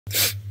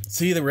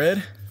See the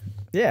red?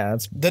 Yeah,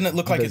 that's Doesn't it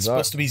look like it's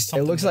supposed to be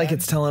something It looks like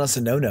it's telling us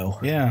a no-no.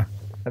 Yeah.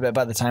 I bet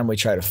by the time we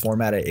try to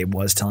format it, it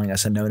was telling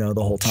us a no-no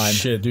the whole time.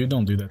 Shit, dude,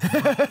 don't do that.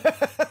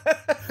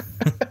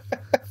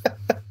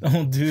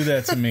 Don't do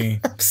that to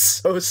me. I'm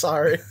so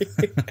sorry.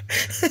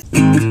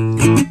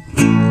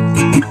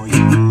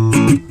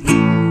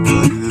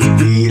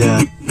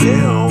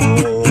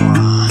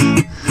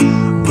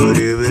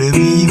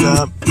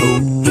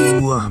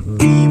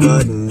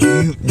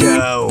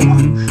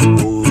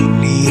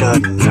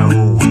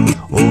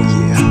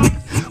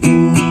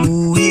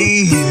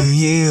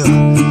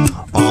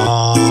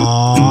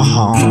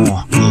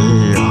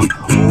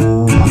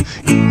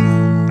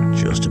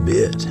 Just a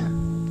bit.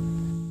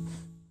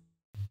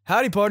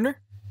 Howdy, partner.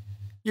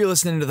 You're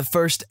listening to the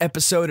first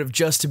episode of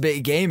Just a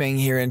Bit Gaming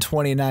here in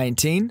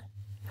 2019.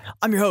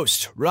 I'm your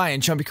host,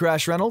 Ryan Chumpy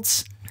Crash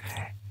Reynolds.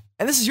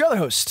 And this is your other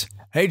host,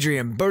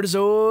 Adrian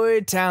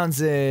Bertazoid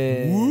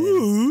Townsend.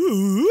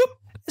 Whoop.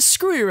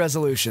 Screw your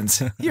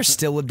resolutions. You're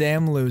still a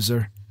damn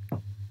loser.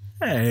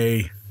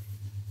 Hey,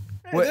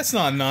 that's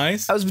not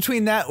nice. I was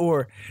between that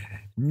or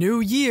New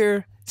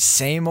Year,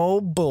 same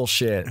old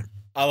bullshit.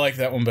 I like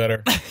that one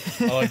better.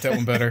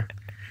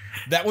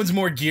 That one's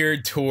more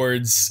geared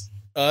towards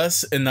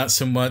us and not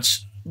so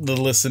much the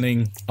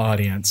listening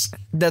audience.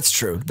 That's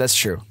true.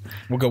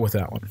 We'll go with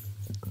that one.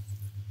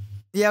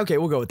 Yeah, okay,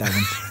 we'll go with that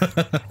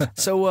one.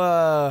 So,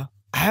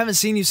 I haven't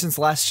seen you since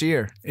last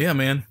year. Yeah,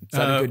 man.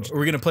 Are we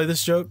going to play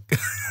this joke?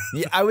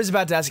 Yeah, I was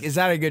about to ask, is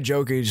that a good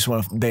joke or you just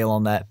want to bail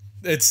on that?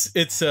 It's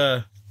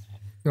You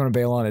want to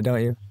bail on it,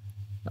 don't you?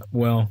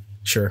 well,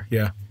 sure,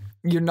 yeah.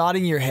 You're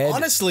nodding your head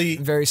Honestly,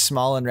 very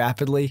small and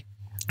rapidly.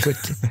 But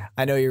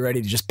I know you're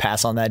ready to just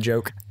pass on that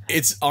joke.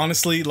 it's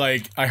honestly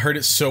like I heard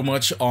it so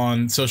much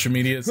on social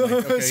media. It's like,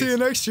 okay, See you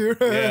next year.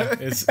 yeah,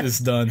 it's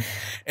done.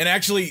 And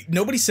actually,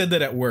 nobody said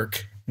that at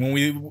work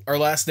when our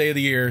last day of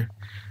the year.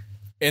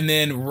 And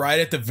then right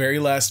at the very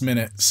last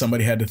minute,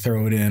 somebody had to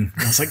throw it in.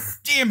 I was like,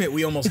 damn it,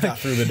 we almost got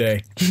through the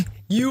day.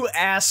 You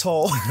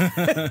asshole.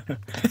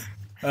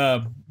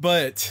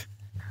 But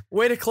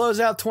Way to close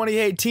out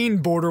 2018,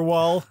 border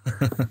wall.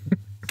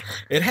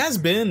 it has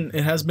been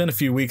a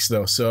few weeks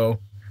though, so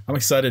I'm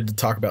excited to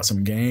talk about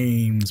some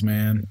games,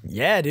 man.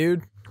 Yeah,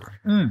 dude.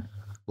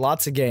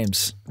 Lots of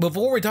games.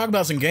 Before we talk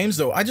about some games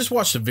though, I just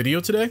watched a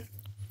video today.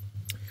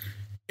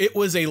 It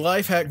was a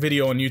life hack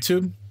video on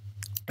YouTube.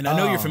 And I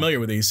know you're familiar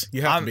with these.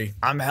 You have to be.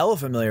 I'm hella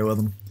familiar with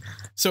them.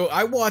 So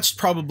I watched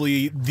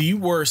probably the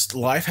worst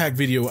life hack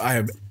video I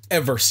have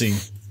ever seen.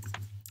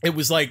 It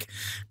was like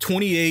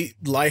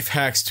 28 life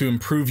hacks to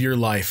improve your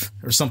life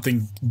or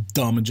something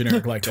dumb and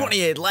generic like that.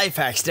 28 life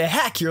hacks to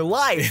hack your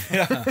life.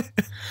 Yeah.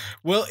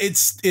 Well, it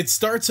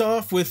starts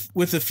off with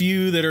a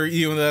few that are,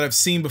 that I've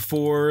seen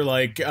before,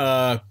 like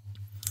gosh,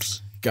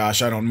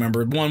 I don't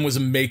remember. One was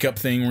a makeup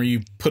thing where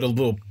you put a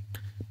little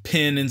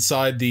pin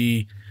inside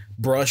the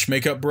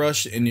makeup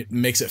brush, and it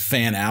makes it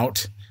fan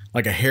out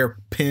like a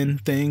hairpin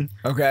thing.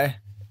 Okay.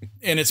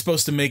 And it's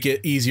supposed to make it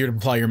easier to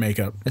apply your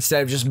makeup.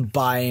 Instead of just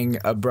buying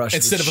a brush.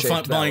 Instead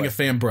of buying a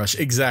fan brush.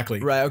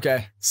 Exactly. Right,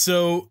 okay.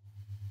 So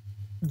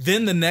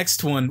then the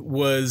next one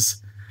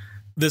was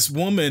this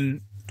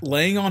woman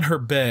laying on her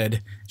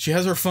bed. She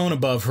has her phone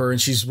above her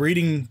and she's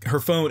reading her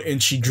phone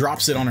and she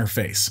drops it on her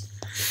face.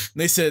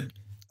 And they said,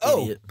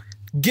 Idiot.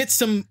 Get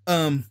some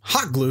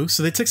hot glue.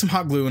 So they took some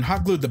hot glue and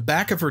hot glued the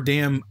back of her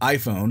damn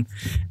iPhone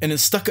and then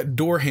stuck a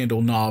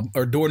doorknob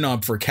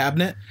for a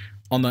cabinet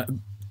on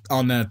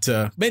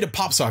that made a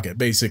pop socket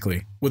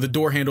basically with a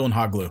door handle and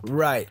hot glue.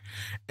 Right.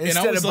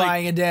 Instead of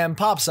buying a damn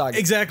pop socket.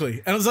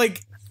 Exactly. And I was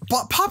like,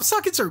 pop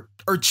sockets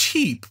are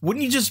cheap.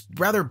 Wouldn't you just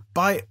rather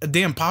buy a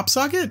damn pop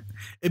socket?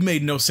 It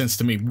made no sense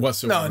to me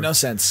whatsoever. No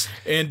sense.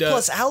 And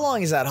plus, how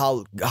long is that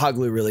hot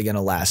glue really going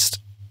to last?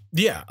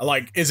 Yeah,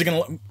 like, is it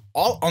going to...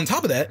 on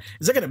top of that,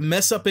 is that going to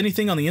mess up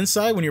anything on the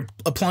inside when you're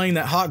applying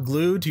that hot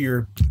glue to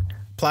your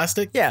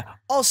plastic? Yeah.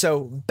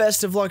 Also,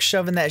 best of luck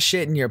shoving that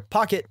shit in your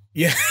pocket.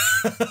 Yeah.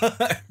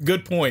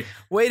 Good point.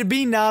 Way to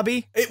be,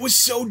 Nobby. It was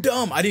so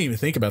dumb. I didn't even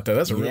think about that.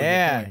 That's a really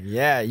good point.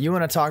 Yeah. You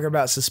want to talk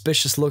about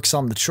suspicious looks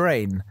on the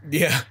train?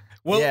 Yeah.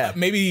 Well,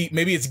 maybe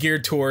it's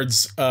geared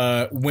towards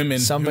women.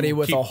 Somebody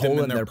with a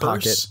hole in their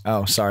pocket.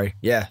 Oh, sorry.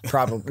 Yeah,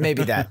 probably.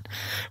 Maybe that.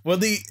 Well,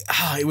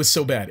 it was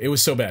so bad. It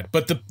was so bad.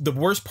 But the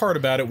worst part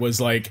about it was,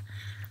 like,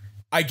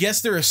 I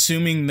guess they're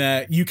assuming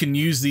that you can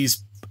use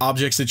these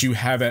objects that you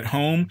have at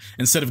home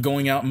instead of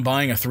going out and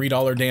buying a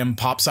 $3 damn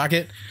pop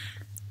socket.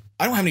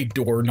 I don't have any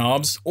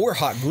doorknobs or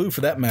hot glue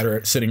for that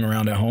matter sitting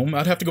around at home.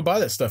 I'd have to go buy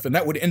that stuff, and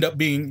that would end up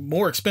being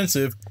more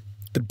expensive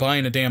than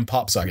buying a damn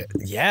pop socket.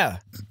 Yeah.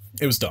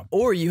 It was dumb.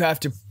 Or you have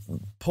to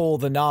pull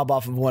the knob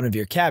off of one of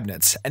your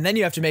cabinets, and then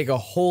you have to make a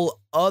whole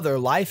other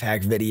life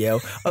hack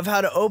video of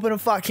how to open a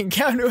fucking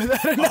cabinet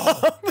without a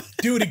knob.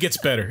 Dude, it gets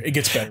better. It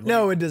gets better.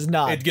 No, it does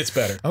not. It gets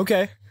better.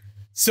 Okay.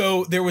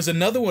 So there was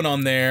another one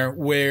on there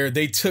where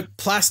they took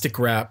plastic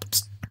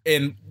wraps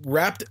and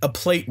wrapped a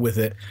plate with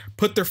it,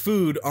 put their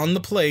food on the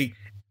plate,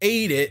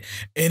 ate it,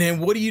 and then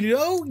what do you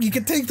know? You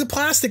can take the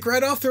plastic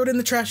right off, throw it in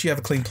the trash. You have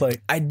a clean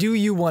plate. I do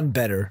you one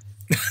better.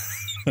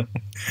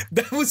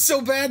 That was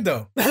so bad,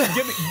 though.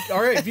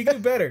 All right, you can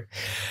do better.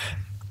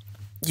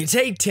 You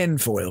take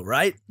tinfoil,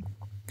 right?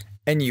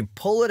 And you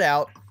pull it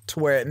out to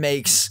where it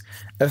makes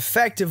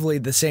effectively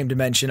the same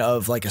dimension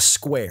of like a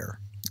square.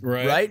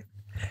 Right?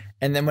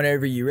 And then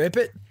whenever you rip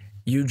it,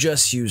 you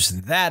just use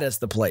that as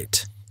the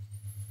plate.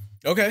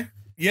 Okay.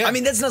 Yeah. I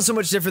mean, that's not so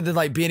much different than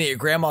like being at your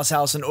grandma's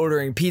house and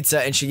ordering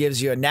pizza and she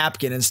gives you a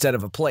napkin instead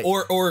of a plate.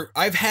 Or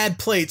I've had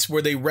plates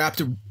where they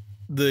wrapped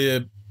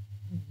the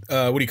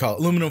what do you call it?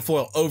 Aluminum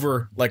foil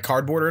over like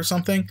cardboard or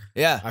something.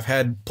 Yeah. I've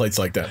had plates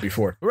like that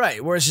before.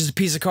 Right, where it's just a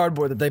piece of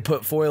cardboard that they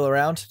put foil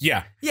around.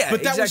 Yeah. Yeah,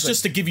 but that was exactly.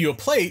 just to give you a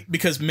plate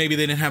because maybe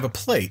they didn't have a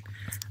plate.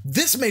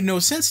 This made no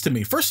sense to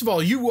me. First of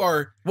all,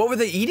 What were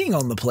they eating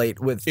on the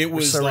plate with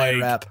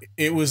saran wrap?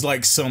 It was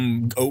like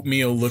some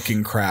oatmeal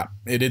looking crap.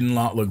 It did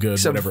not look good,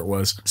 whatever it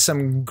was.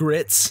 Some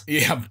grits.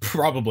 Yeah,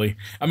 probably.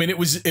 I mean, it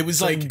was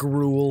Some like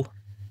gruel.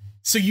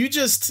 So you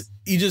just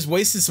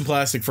wasted some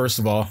plastic, first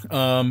of all.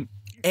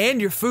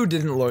 And your food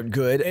didn't look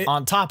good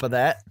on top of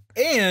that.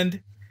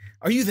 And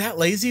are you that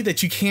lazy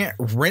that you can't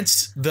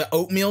rinse the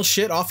oatmeal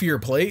shit off of your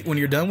plate when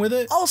you're done with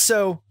it?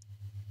 Also,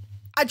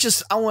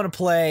 I want to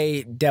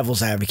play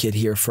devil's advocate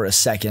here for a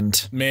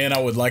second. Man, I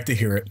would like to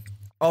hear it.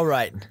 All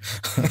right.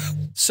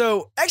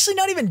 So, actually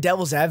not even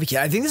devil's advocate.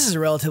 I think this is a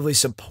relatively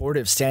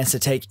supportive stance to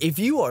take. If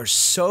you are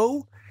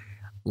so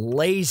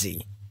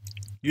lazy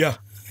Yeah.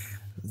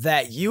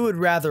 that you would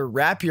rather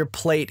wrap your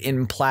plate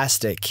in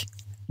plastic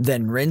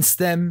than rinse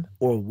them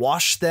or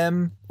wash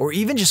them or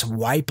even just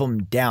wipe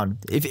them down.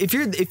 If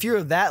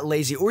you're that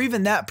lazy or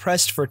even that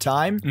pressed for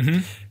time,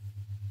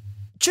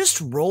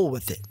 just roll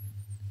with it.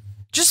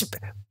 Just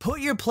put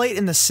your plate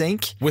in the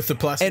sink With the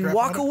plastic and wrap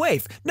walk on it?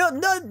 away.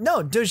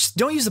 No. Just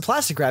don't use the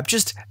plastic wrap.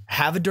 Just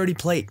have a dirty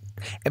plate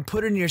and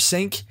put it in your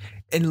sink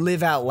and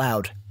live out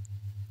loud.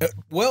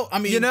 Well, I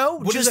mean, You know,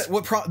 what is just-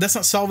 that? That's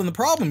not solving the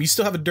problem. You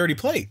still have a dirty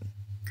plate.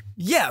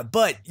 Yeah,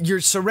 but your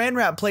saran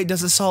wrap plate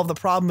doesn't solve the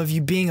problem of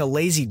you being a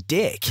lazy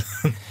dick.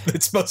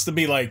 It's supposed to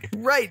be like,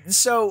 Right.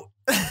 So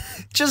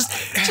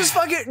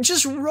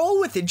just roll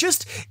with it.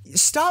 Just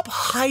stop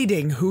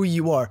hiding who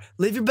you are.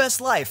 Live your best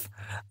life.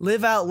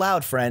 Live out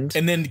loud, friend.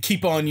 and then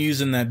keep on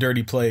using that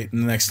dirty plate the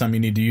next time you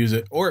need to use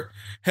it. Or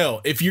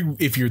hell, if you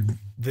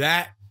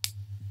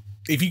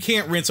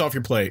can't rinse off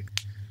your plate,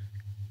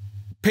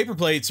 paper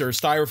plates or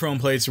styrofoam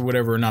plates or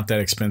whatever are not that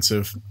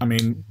expensive. I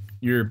mean,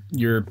 you're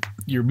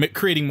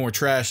creating more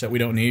trash that we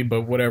don't need,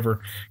 but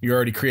whatever. You're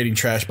already creating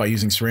trash by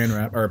using saran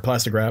wrap or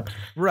plastic wrap.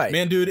 Right.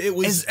 Man, dude, it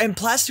was And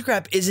plastic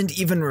wrap isn't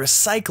even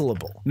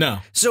recyclable. no.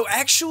 So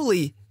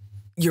actually,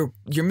 you're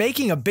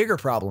making a bigger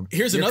problem.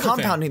 Here's you're another thing.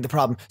 compounding the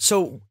problem.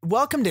 So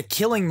welcome to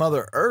killing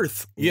Mother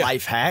Earth. Yeah.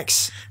 Life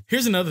hacks.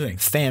 Here's another thing.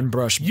 Fan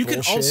brush. You can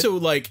bullshit. also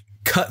like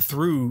cut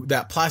through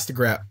that plastic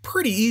wrap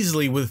pretty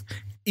easily with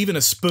even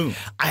a spoon.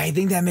 I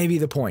think that may be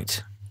the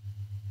point.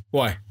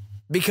 Why?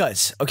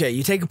 Because, okay,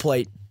 you take a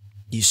plate,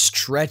 you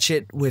stretch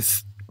it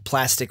with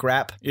plastic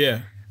wrap,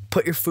 Yeah.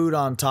 put your food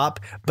on top.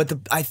 But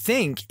I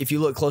think if you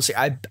look closely,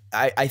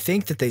 I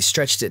think that they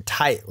stretched it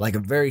tight, like a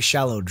very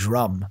shallow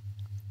drum.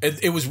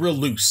 It was real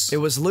loose. It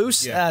was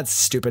loose. Yeah. That's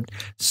stupid.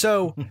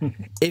 So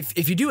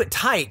if you do it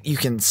tight, you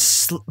can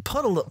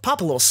pop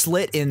a little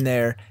slit in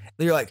there.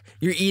 You're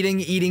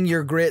eating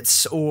your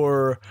grits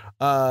or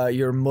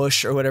your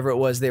mush or whatever it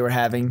was they were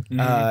having.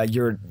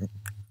 Your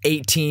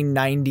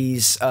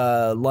 1890s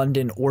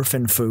London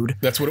orphan food.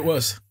 That's what it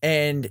was.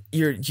 And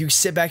you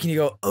sit back and you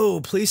go,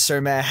 oh, please, sir,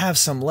 may I have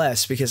some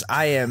less? Because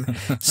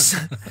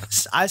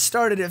I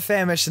started at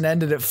famished and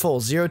ended at full,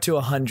 0 to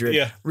 100.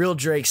 Yeah. Real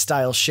Drake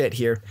style shit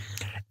here.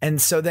 And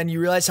so then you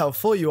realize how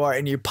full you are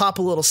and you pop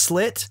a little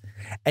slit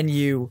and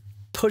you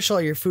push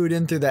all your food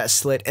in through that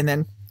slit and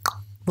then a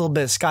little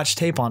bit of scotch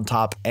tape on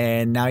top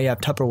and now you have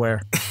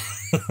Tupperware.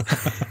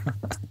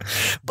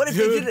 But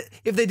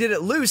if they did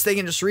it loose, they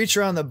can just reach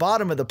around the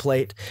bottom of the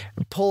plate,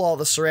 pull all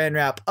the saran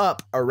wrap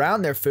up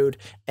around their food,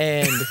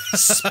 and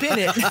spin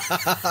it,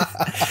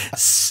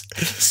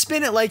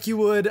 spin it like you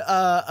would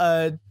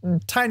a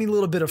tiny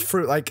little bit of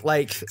fruit,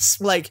 like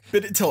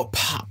Spin it till it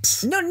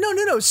pops.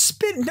 no,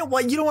 spin. No, why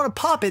you don't want to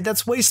pop it?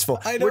 That's wasteful.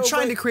 I know, We're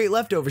trying but- to create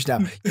leftovers now.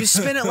 You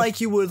spin it like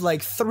you would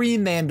like 3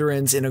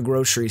 mandarins in a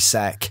grocery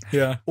sack.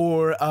 Yeah.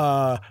 Or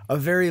a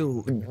very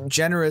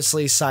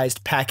generously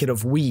sized packet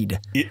of weed.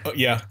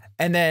 Yeah.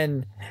 And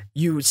then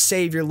you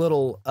save your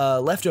little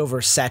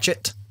leftover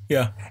sachet.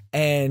 Yeah.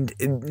 And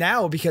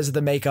now, because of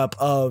the makeup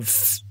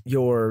of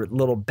your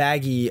little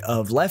baggie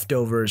of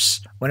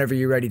leftovers, whenever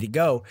you're ready to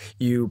go,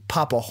 you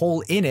pop a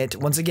hole in it.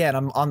 Once again,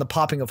 I'm on the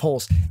popping of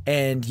holes,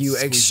 and you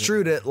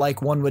extrude it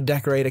like one would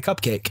decorate a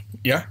cupcake.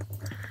 Yeah.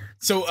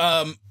 So,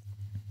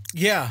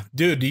 yeah,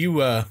 dude, you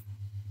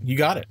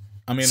got it.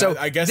 I mean, So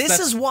I guess this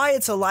is why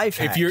it's a life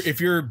hack.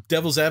 if you're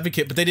devil's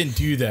advocate, but they didn't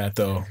do that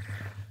though.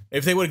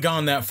 If they would have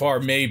gone that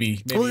far,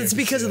 maybe well, it's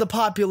because of the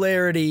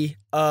popularity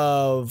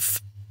of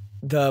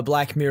the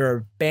Black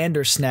Mirror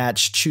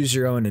Bandersnatch Choose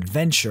Your Own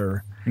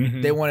Adventure.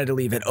 they wanted to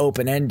leave it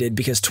open-ended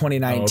because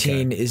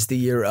 2019 is the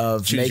year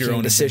of Choose your making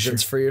own decisions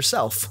adventure. for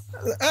yourself.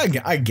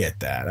 I get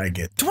that.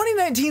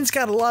 2019's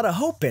got a lot of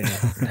hope in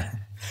it.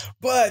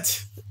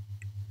 But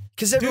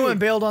Because everyone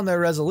bailed on their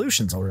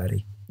resolutions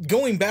already.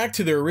 going back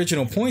to their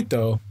original point,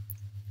 though,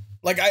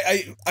 like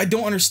I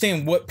don't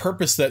understand what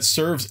purpose that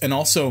serves, and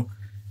also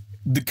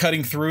the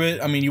cutting through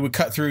it. I mean, you would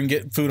cut through and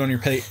get food on your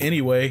plate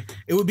anyway.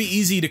 It would be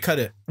easy to cut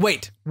it.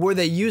 Wait, were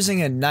they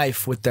using a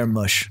knife with their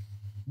mush?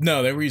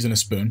 No, they were using a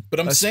spoon. But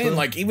I'm saying, spoon?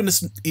 like, even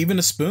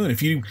a spoon,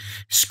 if you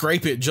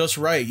scrape it just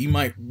right, you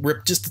might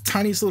rip just the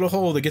tiniest little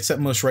hole that gets that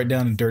mush right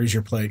down and dirties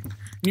your plate. And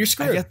you're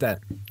screwed. I get that.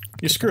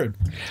 You're screwed.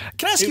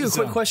 Can I ask you a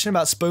quick question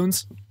about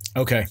spoons?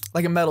 Okay.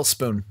 Like a metal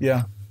spoon.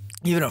 Yeah.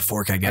 Even a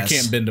fork, I guess. I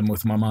can't bend them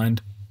with my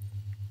mind.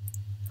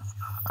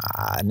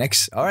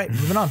 Next. All right,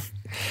 moving on.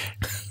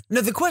 No,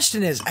 the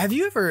question is, have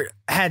you ever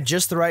had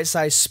just the right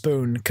size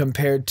spoon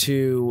compared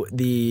to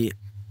the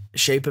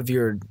shape of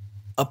your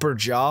upper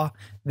jaw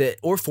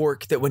or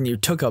fork that when you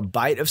took a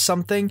bite of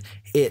something,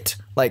 it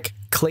like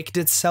clicked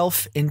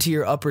itself into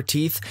your upper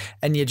teeth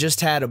and you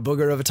just had a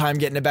booger of a time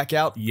getting it back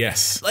out?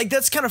 Yes. Like,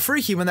 that's kind of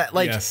freaky when that,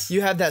 like,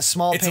 you have that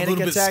small It's panic a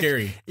little bit attack.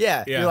 scary.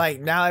 Yeah. You're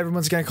like, now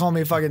everyone's going to call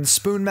me fucking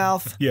spoon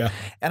mouth. Yeah.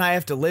 And I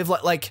have to live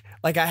like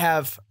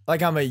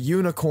I'm a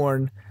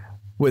unicorn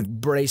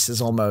with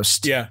braces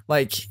almost. Yeah.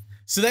 Like,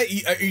 so that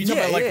are you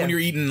talking about like when you're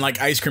eating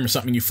like ice cream or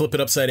something, you flip it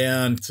upside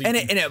down, so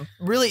it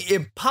really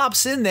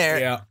pops in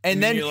there. Yeah.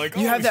 And then you're like,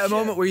 you "Oh, have that shit."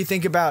 moment where you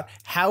think about,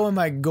 how am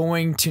I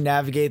going to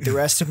navigate the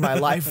rest of my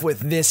life with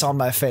this on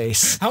my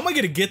face? How am I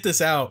going to get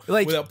this out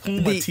Like, without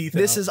pulling my teeth out?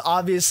 This is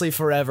obviously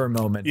forever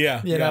moment. Yeah,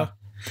 You know?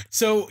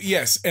 So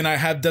yes, and I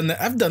have done that.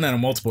 I've done that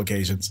on multiple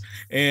occasions.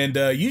 And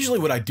usually,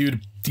 what I do to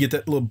get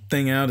that little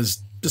thing out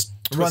is just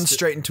Run twist it.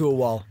 straight into a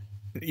wall.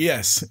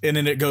 Yes, and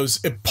then it goes.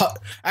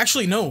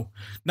 Actually, no,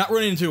 not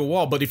running into a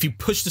wall. But if you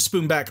push the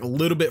spoon back a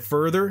little bit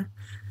further,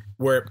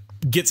 where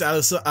it gets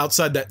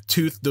outside that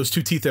tooth, those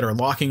two teeth that are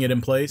locking it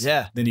in place,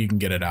 then you can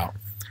get it out.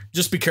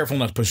 Just be careful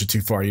not to push it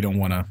too far. You don't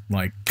want to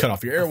like cut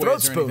off your airways throat or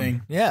spoon.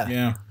 anything.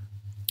 Yeah.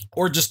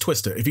 Or just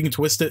twist it. If you can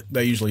twist it,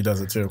 that usually does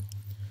it too.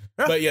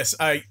 Yeah. But yes,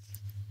 I've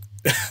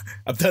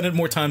done it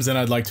more times than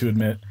I'd like to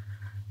admit.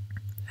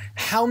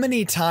 How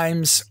many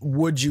times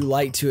would you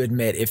like to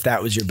admit if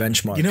that was your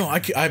benchmark? You know,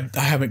 I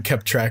haven't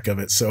kept track of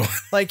it, so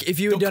like if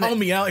you had don't done call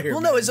me out here.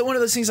 Well, man. no, is it one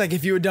of those things like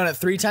if you had done it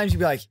 3 times, you'd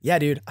be like, yeah,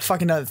 dude, I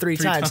fucking done it three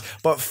times.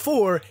 But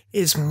 4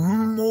 is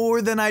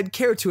more than I'd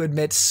care to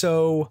admit.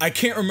 So I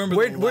can't remember.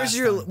 where's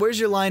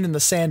your line in the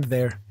sand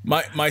there?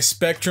 My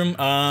spectrum?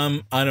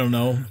 I don't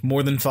know.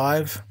 More than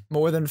 5.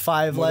 More than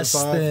 5, More less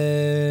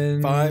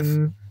than than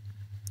 5.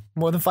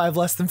 More than 5,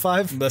 less than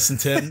 5. Less than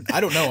 10. I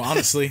don't know,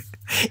 honestly.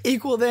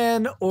 Equal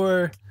than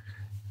or.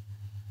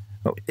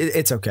 Oh,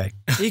 it's okay.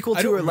 Equal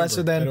to or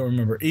lesser than. I don't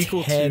remember.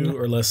 Equal 10. to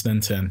or less than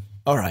 10.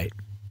 All right.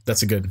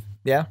 That's a good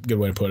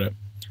way to put it.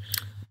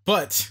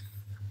 But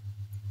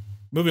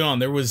moving on,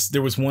 there was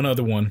one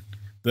other one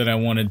that I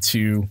wanted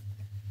to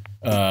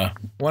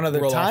one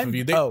other roll time. off of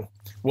you.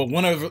 Well,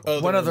 one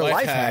other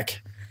life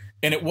hack,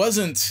 and it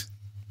wasn't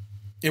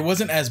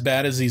as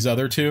bad as these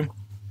other two.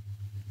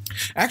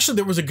 Actually,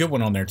 there was a good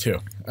one on there too.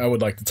 I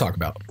would like to talk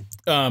about.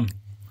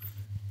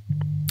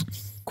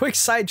 Quick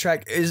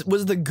sidetrack: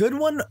 was the good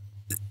one?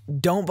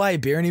 Don't buy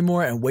beer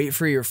anymore and wait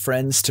for your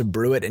friends to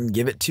brew it and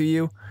give it to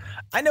you.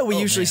 I know we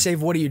usually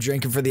save "What are you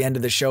drinking" for the end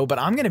of the show, but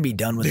I'm gonna be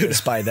done with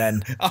this by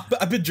then.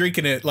 I've been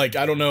drinking it. Like,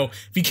 I don't know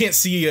if you can't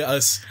see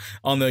us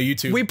on the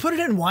YouTube. We put it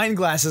in wine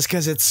glasses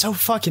because it's so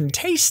fucking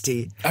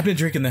tasty. I've been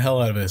drinking the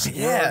hell out of this.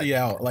 Yeah. We're already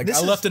out. Like,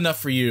 I left enough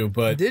for you,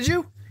 but Did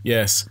you?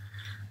 yes,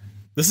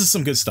 this is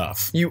some good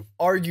stuff. You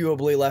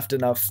arguably left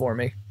enough for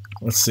me.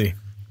 Let's see.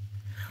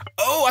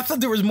 Oh, I thought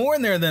there was more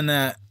in there than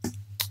that.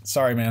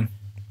 Sorry, man.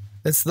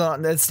 It's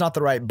not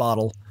the right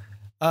bottle.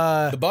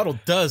 The bottle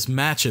does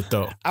match it,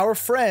 though. Our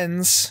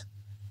friends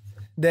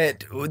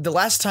that the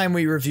last time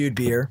we reviewed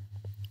beer,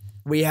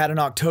 we had an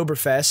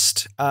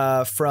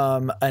Oktoberfest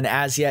from an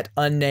as yet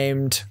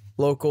unnamed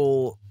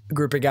local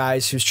group of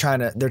guys who's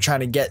trying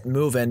to get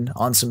moving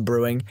on some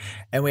brewing,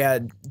 and we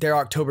had their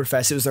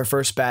Oktoberfest. It was their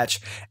first batch,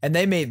 and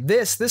they made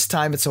this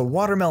time. It's a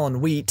watermelon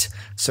wheat.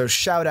 So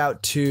shout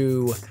out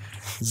to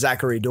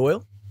Zachary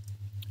Doyle,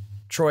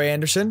 Troy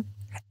Anderson,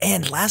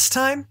 and last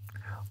time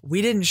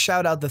we didn't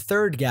shout out the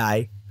third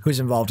guy who's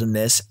involved in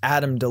this,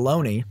 Adam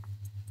Deloney.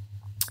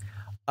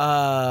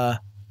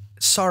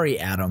 Sorry,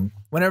 Adam.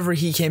 Whenever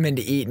he came in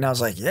to eat and I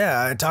was like,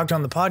 yeah, I talked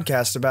on the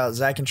podcast about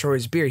Zach and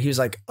Troy's beer. He was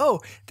like,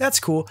 oh, that's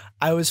cool.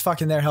 I was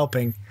fucking there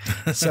helping.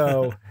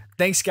 So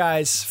thanks,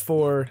 guys,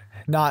 for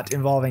not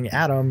involving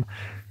Adam.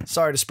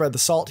 Sorry to spread the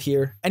salt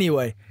here.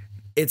 Anyway,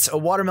 it's a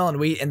watermelon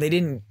wheat, and they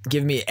didn't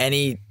give me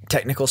any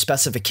technical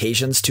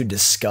specifications to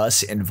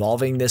discuss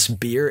involving this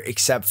beer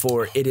except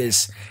for it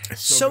is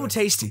so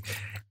tasty.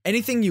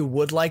 Anything you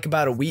would like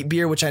about a wheat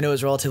beer, which I know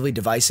is relatively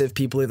divisive.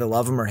 People either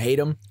love them or hate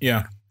them.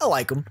 Yeah. I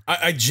like them.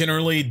 I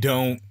generally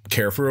don't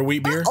care for a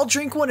wheat beer. I'll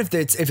drink one if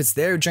it's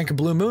there. Drink a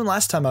Blue Moon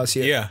last time I was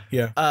here.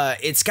 Yeah.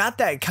 It's got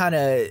that kind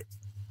of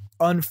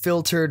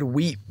unfiltered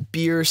wheat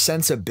beer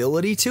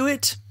sensibility to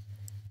it.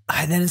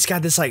 And then it's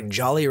got this like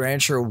Jolly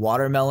Rancher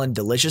watermelon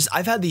delicious.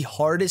 I've had the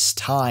hardest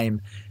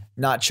time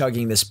not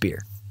chugging this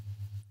beer.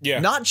 Yeah.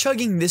 Not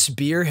chugging this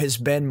beer has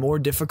been more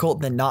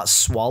difficult than not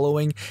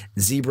swallowing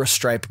zebra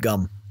stripe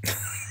gum.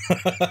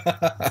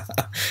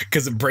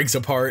 Because it breaks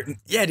apart.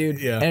 Yeah,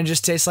 dude. Yeah. And it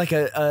just tastes like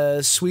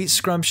a sweet,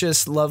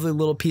 scrumptious, lovely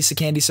little piece of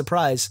candy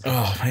surprise.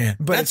 Oh, man.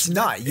 But it's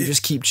not. You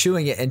just keep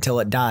chewing it until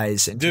it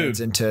dies and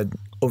turns into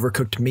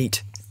overcooked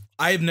meat.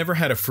 I have never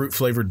had a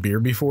fruit-flavored beer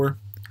before.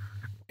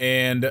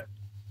 And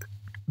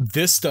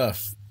this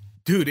stuff,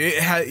 dude, it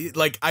had,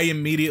 like, I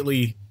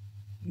immediately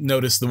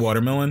noticed the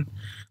watermelon.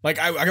 Like,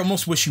 I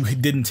almost wish you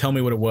didn't tell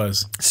me what it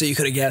was. So you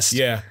could have guessed.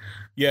 Yeah.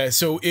 Yeah,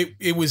 so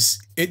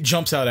it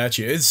jumps out at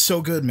you. It's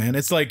so good, man.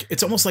 It's like,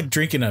 it's almost like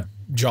drinking a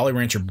Jolly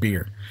Rancher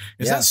beer.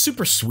 It's not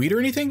super sweet or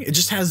anything. It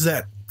just has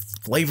that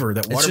flavor,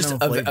 that watermelon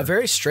flavor. It's just a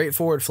very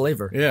straightforward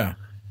flavor. Yeah.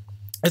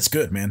 It's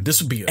good, man.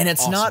 This would be and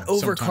it's not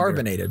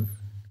overcarbonated.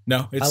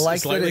 No, it's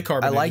slightly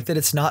carbonated. I like that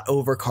it's not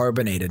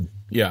overcarbonated.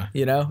 Yeah.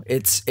 You know,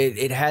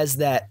 it has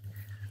that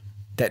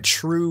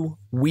true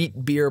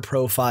wheat beer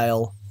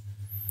profile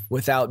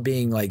without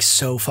being like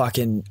so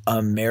fucking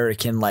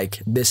American.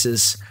 Like this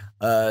is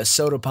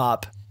soda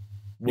pop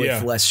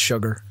with less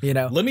sugar, you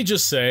know? Let me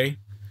just say,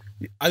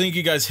 I think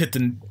you guys hit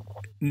the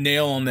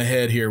nail on the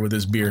head here with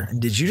this beer.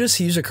 Did you just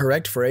use a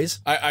correct phrase?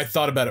 I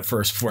thought about it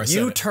first before I said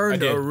it. You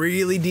turned a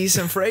really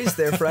decent phrase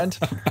there, friend.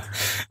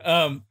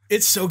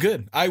 It's so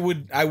good. I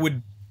would,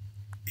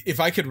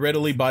 if I could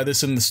readily buy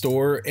this in the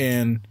store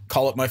and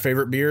call it my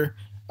favorite beer,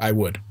 I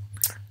would.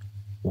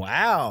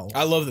 Wow.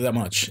 I love it that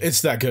much.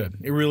 It's that good.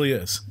 It really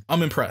is.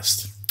 I'm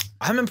impressed.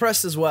 I'm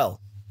impressed as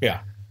well.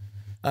 Yeah.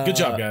 Good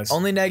job, guys.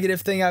 Only negative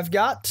thing I've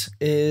got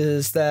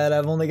is that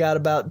I've only got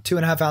about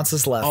 2.5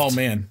 ounces left. Oh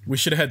man, we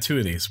should have had two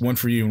of these. One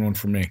for you and one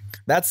for me.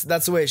 That's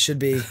the way it should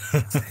be.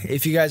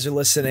 If you guys are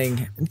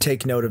listening,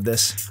 take note of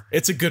this.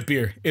 It's a good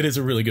beer. It is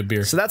a really good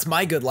beer. So that's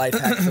my good life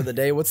hack for the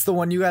day. What's the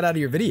one you got out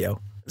of your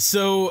video?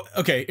 So,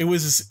 okay, it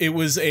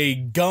was a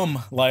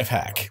gum life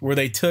hack where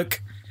they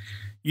took,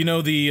 you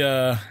know,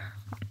 the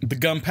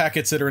gum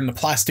packets that are in the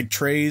plastic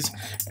trays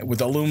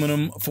with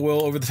aluminum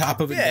foil over the top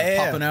of it,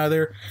 popping out of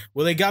there.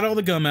 Well, they got all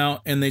the gum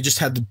out and they just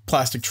had the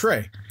plastic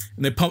tray,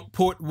 and they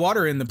poured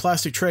water in the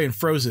plastic tray and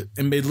froze it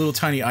and made little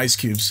tiny ice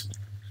cubes.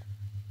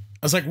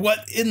 I was like,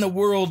 what in the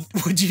world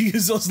would you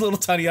use those little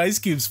tiny ice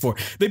cubes for?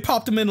 They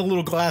popped them in a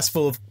little glass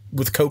full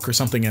with Coke or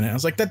something in it. I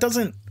was like, that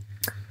doesn't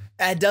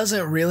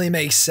really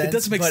make sense. It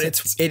doesn't make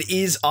sense. It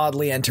is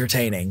oddly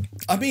entertaining.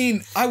 I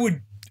mean, I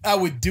would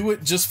do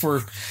it just for,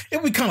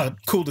 it would be kind of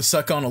cool to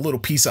suck on a little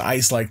piece of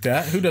ice like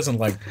that. Who doesn't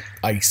like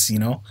ice, you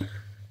know?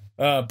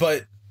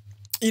 But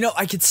you know,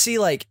 I could see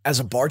like as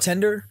a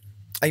bartender,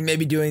 like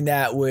maybe doing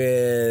that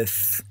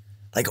with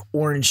like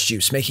orange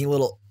juice, making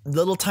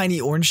little tiny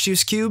orange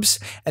juice cubes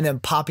and then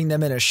popping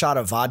them in a shot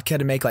of vodka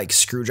to make like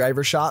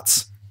screwdriver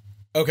shots.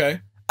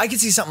 Okay. I could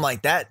see something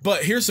like that.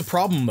 But here's the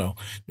problem though.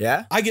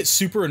 Yeah. I get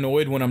super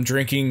annoyed when I'm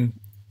drinking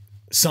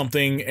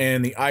something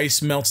and the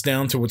ice melts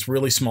down to what's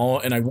really small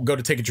and I go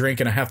to take a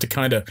drink and I have to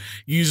kind of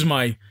use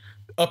my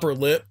upper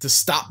lip to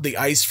stop the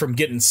ice from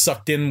getting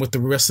sucked in with the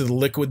rest of the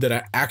liquid that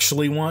I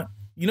actually want.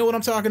 You know what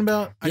I'm talking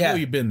about? I know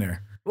you've been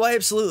there. Well,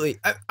 absolutely.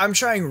 I'm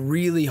trying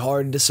really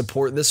hard to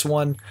support this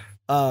one.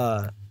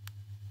 I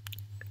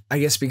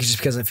guess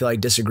because I feel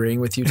like disagreeing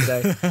with you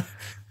today.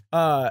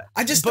 I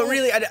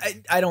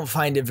don't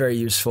find it very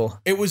useful.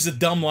 It was a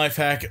dumb life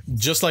hack,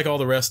 just like all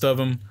the rest of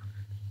them.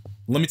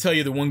 Let me tell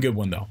you the one good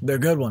one, though. They're a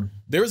good one.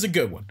 There was a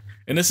good one.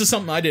 And this is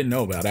something I didn't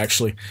know about,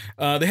 actually.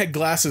 They had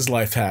glasses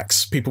life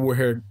hacks. People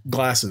wear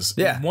glasses.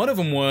 Yeah. One of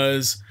them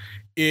was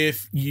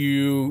if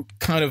you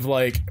kind of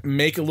like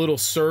make a little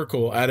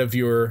circle out of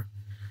your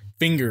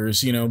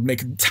fingers, you know,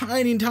 make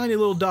tiny, tiny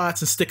little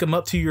dots and stick them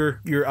up to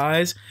your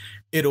eyes,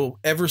 it'll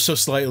ever so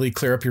slightly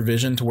clear up your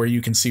vision to where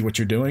you can see what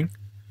you're doing.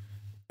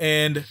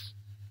 And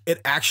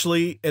it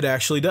actually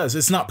does.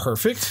 It's not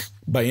perfect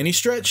by any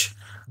stretch,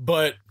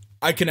 but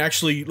I can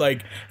actually,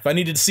 like, if I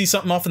needed to see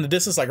something off in the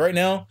distance, like right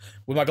now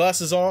with my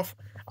glasses off,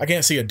 I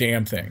can't see a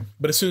damn thing.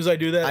 But as soon as I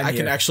do that, I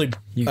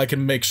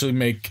can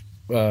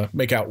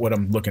make out what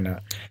I'm looking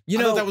at. You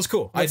know, I thought that was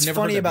cool. What's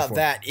funny about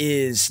that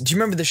is, do you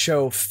remember the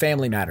show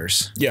Family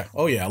Matters? Yeah.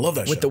 Oh yeah, I love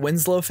that show. With the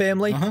Winslow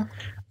family. Uh-huh.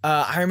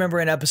 I remember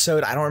an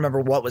episode. I don't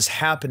remember what was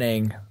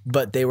happening,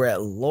 but they were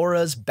at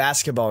Laura's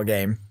basketball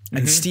game.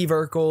 And Steve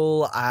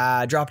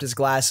Urkel dropped his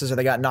glasses or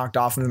they got knocked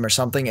off of him or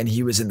something, and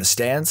he was in the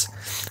stands.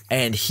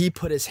 And he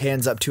put his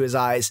hands up to his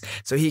eyes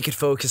so he could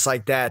focus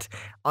like that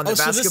on the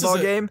basketball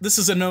game. This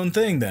is a known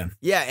thing then.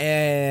 Yeah,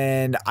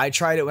 and I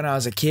tried it when I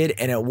was a kid,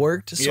 and it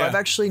worked. So I've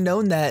actually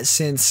known that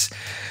since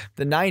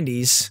the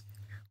 90s.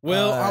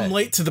 Well, I'm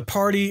late to the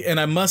party, and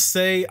I must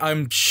say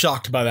I'm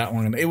shocked by that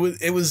one. It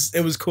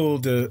was cool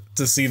to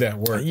see that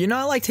work. You know,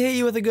 I like to hit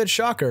you with a good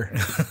shocker.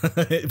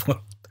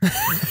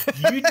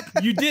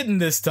 you didn't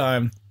this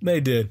time.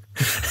 They did.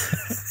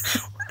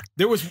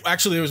 There was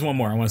one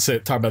more I want to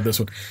talk about this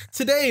one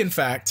today. In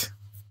fact,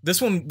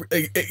 this one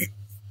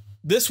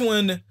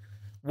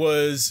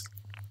was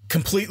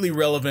completely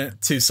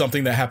relevant to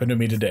something that happened to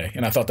me today,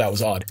 and I thought that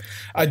was odd.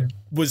 I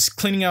was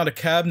cleaning out a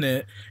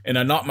cabinet, and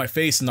I knocked my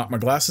face and knocked my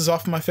glasses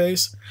off my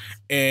face,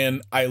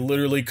 and I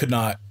literally could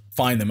not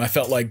find them. I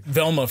felt like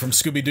Velma from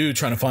Scooby-Doo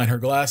trying to find her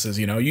glasses,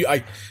 you know?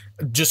 I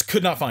just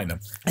could not find them.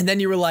 And then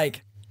you were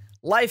like,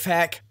 life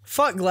hack,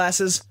 fuck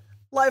glasses,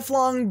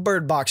 lifelong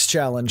bird box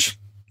challenge.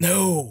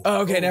 No.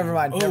 Oh, okay, never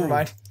mind. Never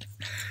mind.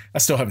 I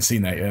still haven't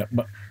seen that yet,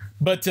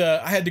 but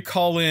I had to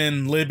call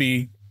in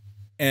Libby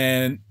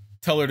and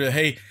tell her to,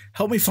 hey,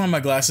 help me find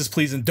my glasses,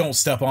 please, and don't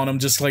step on them.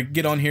 Just like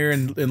get on here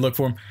and look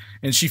for them.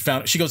 And she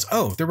found it. She goes,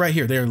 oh, they're right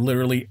here. They're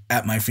literally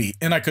at my feet,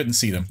 and I couldn't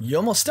see them. You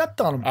almost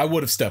stepped on them. I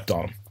would have stepped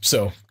on them.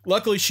 So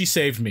luckily, she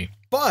saved me.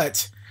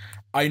 But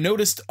I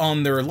noticed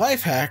on their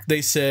life hack,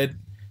 they said,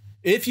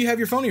 if you have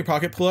your phone in your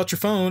pocket, pull out your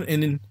phone,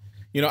 and then,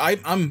 you know,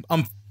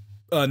 I'm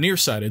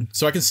nearsighted,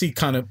 so I can see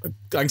I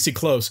can see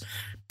close.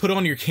 Put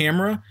on your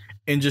camera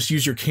and just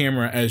use your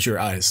camera as your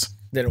eyes.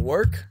 Did it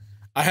work?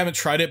 I haven't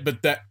tried it,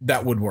 but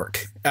that would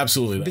work.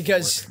 Absolutely.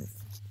 Because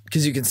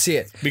you can see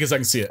it. Because I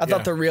can see it. I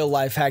thought the real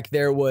life hack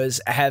there was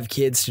have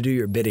kids to do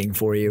your bidding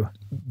for you.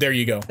 There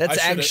you go. That's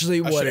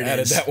actually what it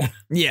is. That one.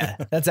 Yeah,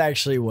 that's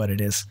actually what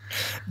it is.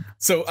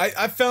 So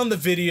I found the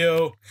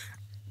video.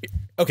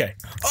 Okay.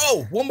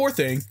 Oh, one more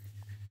thing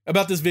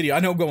about this video. I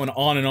know I'm going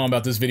on and on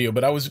about this video,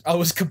 but I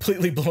was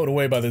completely blown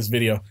away by this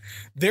video.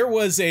 There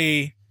was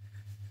a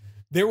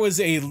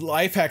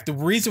life hack. The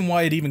reason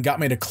why it even got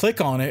me to click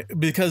on it,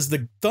 because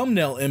the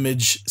thumbnail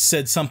image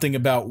said something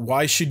about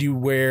why should you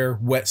wear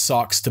wet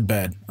socks to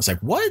bed. I was like,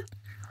 what?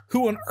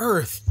 Who on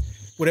earth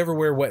would ever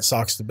wear wet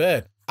socks to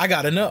bed? I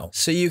gotta know.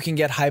 So you can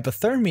get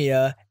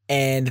hypothermia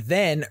and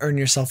then earn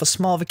yourself a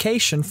small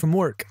vacation from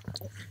work.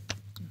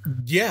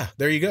 Yeah,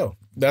 there you go.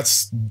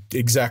 That's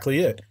exactly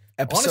it.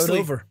 Episode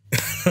over.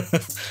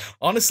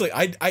 Honestly,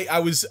 I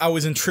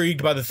was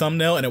intrigued by the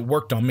thumbnail, and it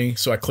worked on me,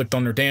 so I clicked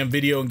on their damn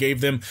video and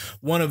gave them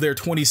one of their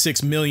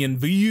 26 million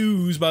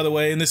views, by the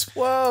way. And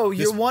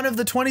you're one of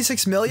the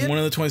 26 million? One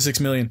of the 26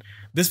 million.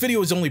 This video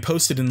was only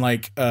posted in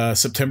like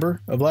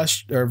September of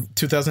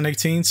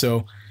 2018,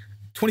 so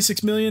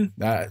 26 million.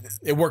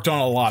 It worked on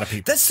a lot of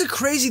people. That's the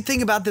crazy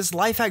thing about this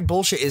life hack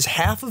bullshit is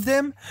half of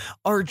them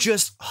are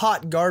just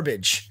hot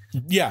garbage.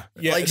 Yeah.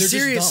 Like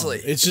seriously,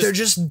 they're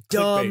just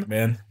dumb clickbait,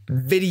 man.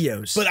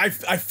 Videos. But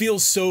I feel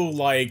so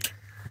like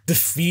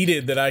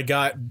defeated that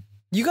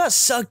you got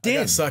sucked in. I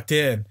got sucked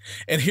in.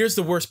 And here's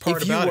the worst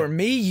part about it. If you were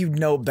me, you'd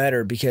know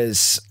better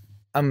because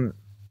I'm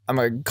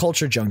a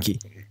culture junkie.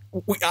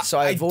 So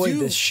I avoid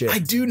this shit. I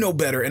do know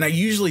better, and I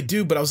usually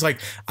do, but I was like,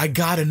 I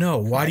gotta know.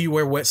 Why do you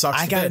wear wet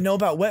socks? I gotta know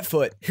about wet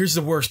foot. Here's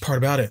the worst part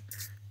about it.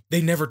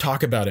 They never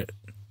talk about it.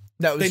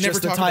 That was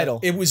just the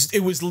title. It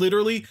was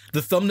literally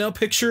the thumbnail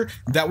picture.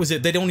 That was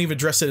it. They don't even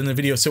address it in the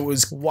video. So it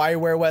was why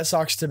wear wet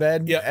socks to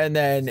bed. Yeah, and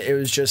then it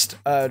was just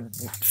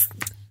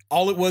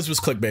all it was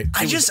clickbait.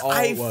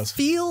 I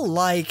feel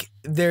like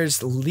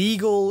there's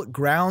legal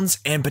grounds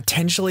and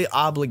potentially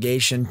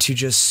obligation to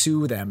just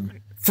sue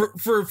them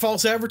for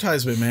false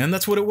advertisement, man.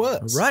 That's what it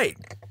was. Right.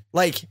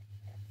 Like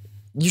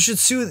you should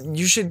sue.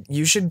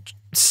 You should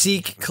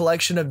seek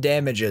collection of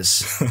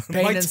damages,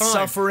 pain and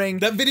suffering.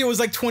 That video was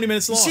like 20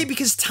 minutes long. See,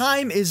 because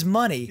time is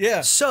money.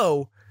 Yeah.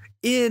 So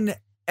in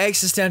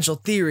existential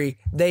theory,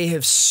 they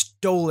have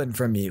stolen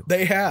from you.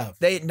 They have.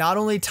 They not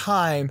only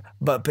time,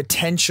 but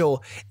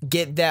potential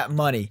get that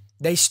money.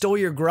 They stole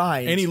your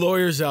grind. Any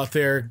lawyers out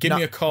there, give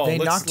me a call. They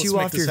knocked you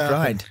off your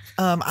grind.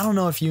 I don't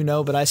know if you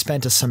know, but I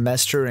spent a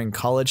semester in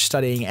college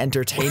studying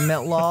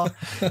entertainment law.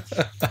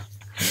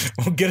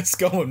 Well, get us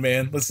going,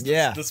 man.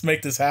 Let's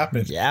make this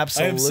happen. Yeah,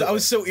 absolutely. I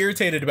was so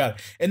irritated about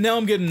it, and now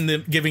I'm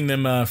giving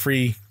them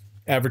free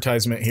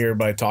advertisement here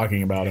by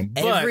talking about them.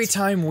 Every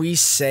time we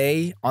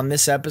say on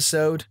this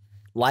episode,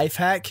 life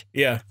hack,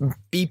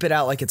 beep it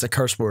out like it's a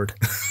curse word.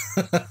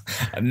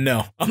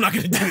 No, I'm not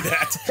going to do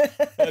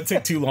that. That'd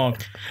take too long.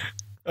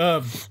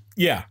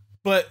 Yeah,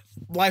 but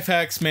life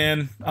hacks,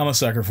 man, I'm a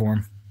sucker for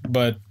them.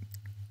 But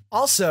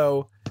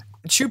also,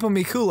 chupa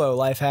mi culo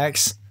life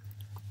hacks.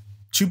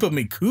 Chupa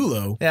mi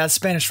culo? Yeah, it's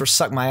Spanish for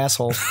suck my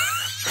asshole.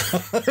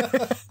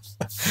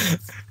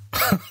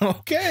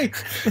 Okay.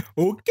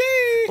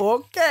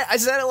 I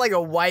said it like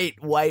a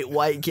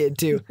white kid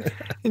too.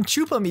 And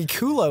chupa mi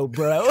culo,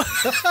 bro.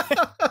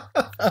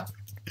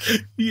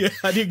 Yeah,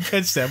 I didn't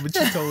catch that, but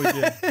you totally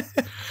did.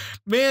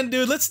 Man,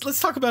 dude, let's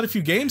talk about a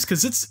few games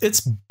because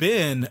it's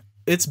been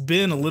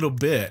a little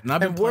bit,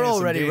 and we're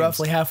already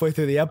roughly halfway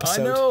through the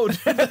episode.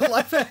 I know.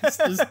 Life hacks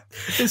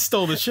just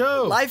stole the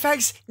show. Life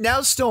hacks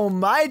now stole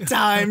my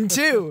time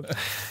too.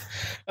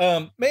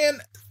 Man,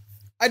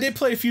 I did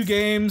play a few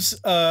games.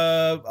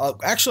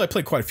 Actually, I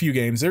played quite a few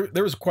games.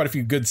 There was quite a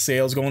few good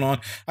sales going on.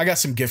 I got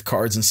some gift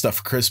cards and stuff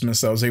for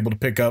Christmas. I was able to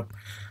pick up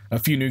a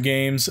few new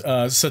games,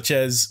 such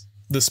as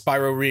the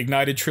Spyro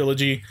Reignited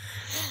Trilogy.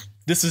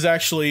 This is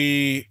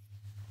actually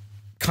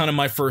kind of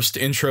my first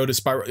intro to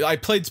Spyro. I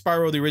played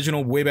Spyro the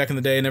original way back in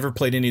the day. I never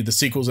played any of the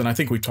sequels, and I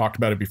think we talked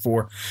about it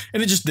before,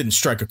 and it just didn't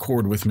strike a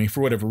chord with me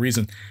for whatever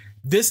reason.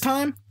 This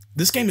time,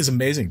 this game is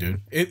amazing,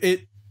 dude.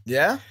 It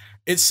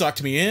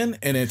sucked me in,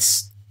 and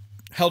it's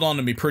held on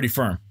to me pretty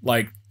firm.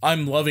 Like,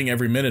 I'm loving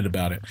every minute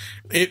about it.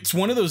 It's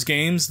one of those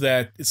games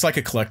that it's like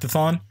a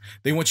collectathon.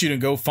 They want you to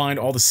go find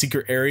all the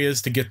secret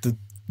areas to get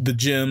the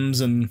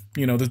gems, and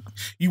you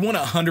want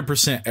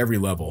 100% every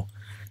level.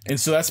 And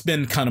so that's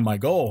been kind of my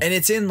goal. And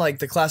it's in like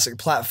the classic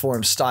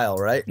platform style,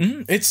 right?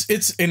 Mm-hmm.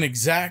 It's an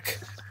exact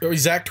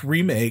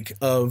remake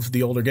of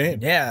the older game.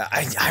 Yeah,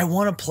 I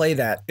want to play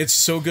that. It's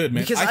so good,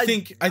 man. Because I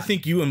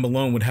think you and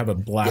Malone would have a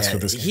blast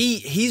with this game.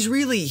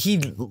 He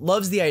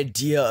loves the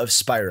idea of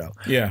Spyro.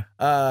 Yeah.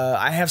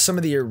 I have some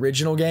of the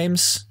original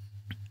games.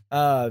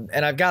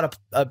 And I've got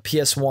a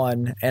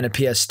PS1 and a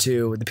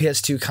PS2. The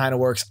PS2 kind of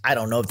works. I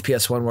don't know if the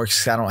PS1 works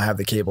because I don't have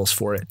the cables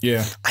for it.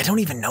 Yeah. I don't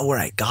even know where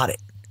I got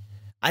it.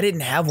 I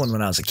didn't have one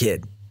when I was a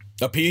kid.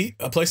 A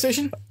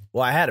PlayStation?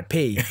 Well, I had a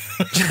P.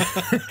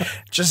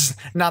 Just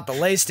not the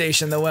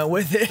PlayStation that went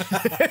with it.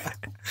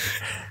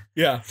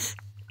 Yeah.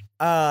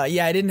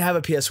 Yeah, I didn't have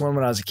a PS1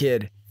 when I was a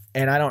kid,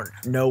 and I don't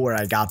know where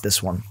I got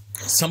this one.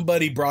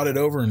 Somebody brought it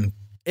over and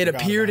it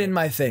appeared in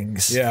my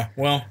things. Yeah,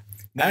 well,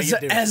 as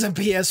a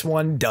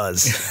PS1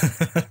 does.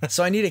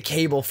 So I need a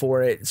cable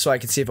for it so I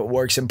can see if it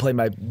works and play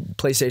my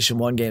PlayStation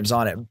 1 games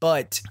on it.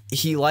 But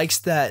he likes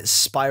that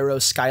Spyro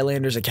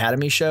Skylanders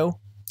Academy show.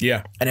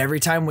 Yeah. And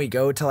every time we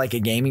go to like a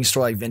gaming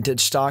store like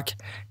Vintage Stock,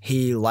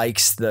 he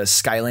likes the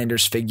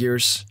Skylanders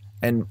figures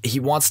and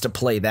he wants to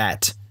play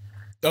that.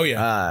 Oh,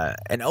 yeah.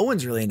 And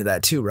Owen's really into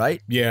that too,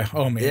 right? Yeah.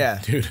 Oh, man. Yeah.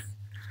 Dude.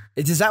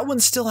 Does that one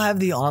still have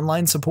the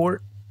online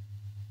support?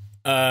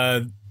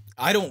 I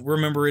don't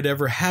remember it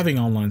ever having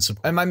online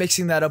support. Am I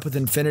mixing that up with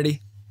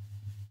Infinity?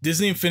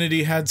 Disney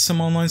Infinity had some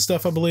online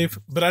stuff, I believe,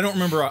 but I don't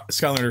remember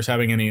Skylanders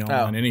having any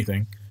online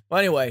anything. Well,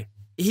 anyway,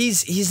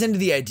 he's into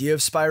the idea of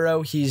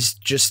Spyro. He's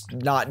just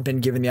not been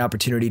given the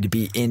opportunity to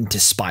be into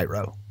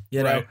Spyro.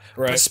 You know,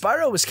 right. But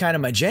Spyro was kind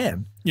of my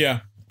jam.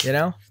 Yeah, you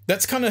know,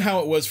 that's kind of how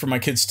it was for my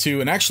kids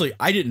too. And actually,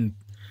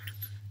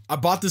 I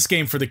bought this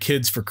game for the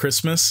kids for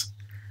Christmas,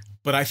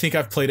 but I think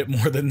I've played it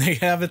more than they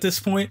have at this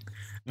point.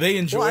 They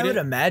enjoyed it. I would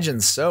imagine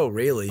so,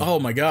 really. Oh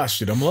my gosh,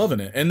 dude, I'm loving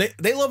it. And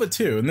they love it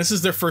too. And this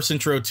is their first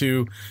intro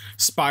to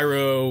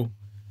Spyro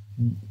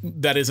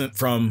that isn't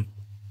from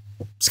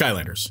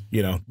Skylanders.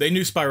 You know, they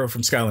knew Spyro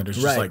from Skylanders,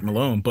 just like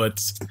Malone.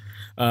 But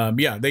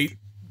yeah,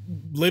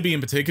 Libby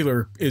in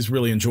particular is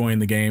really enjoying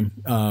the game.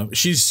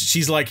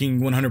 She's liking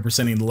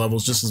 100%ing the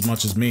levels just as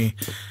much as me.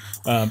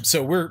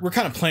 So we're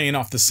kind of playing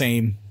off the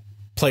same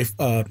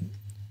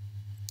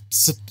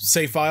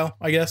save file,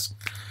 I guess.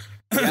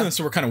 Yeah.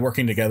 So we're kind of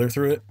working together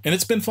through it, and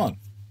it's been fun.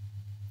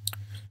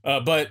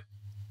 But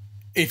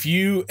if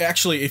you're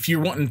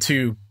wanting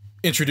to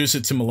introduce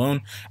it to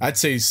Malone, I'd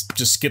say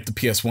just skip the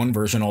PS1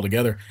 version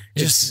altogether.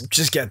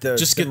 Just get the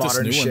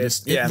modern this new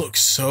shit. one. It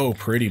looks so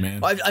pretty,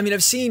 man. I mean,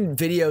 I've seen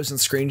videos and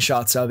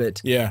screenshots of it.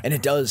 Yeah, and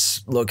it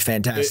does look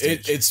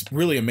fantastic. It's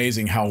really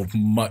amazing how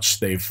much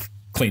they've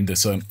cleaned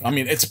this up. I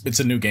mean, it's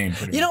a new game.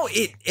 You know,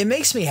 it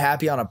makes me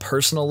happy on a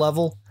personal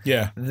level.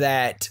 Yeah,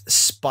 that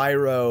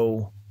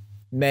Spyro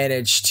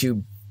managed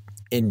to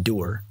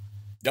endure.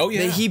 Oh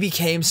yeah, that he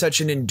became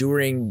such an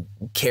enduring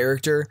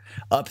character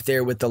up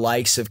there with the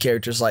likes of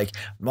characters like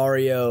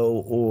Mario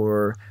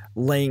or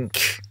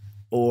Link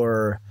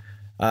or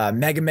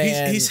Mega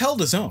Man. He's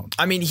held his own.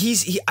 I mean,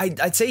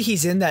 I'd say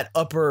he's in that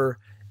upper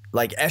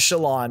like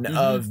echelon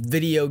of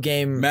video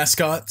game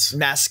mascots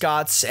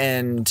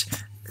and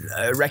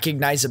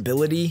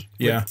recognizability.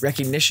 Yeah,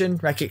 recognition.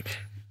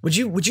 Would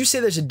you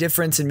say there's a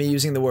difference in me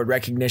using the word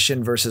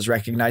recognition versus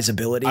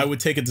recognizability? I would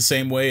take it the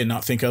same way and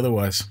not think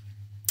otherwise.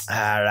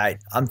 All right,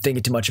 I'm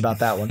thinking too much about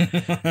that one.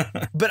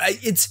 But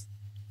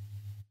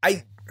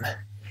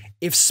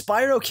if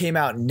Spyro came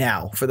out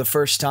now for the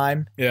first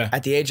time,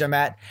 at the age I'm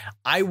at,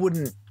 I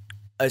wouldn't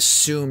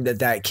assume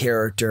that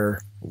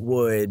character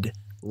would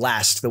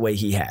last the way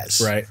he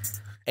has. Right.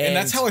 And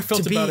that's how I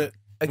felt about it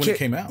when it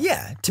came out.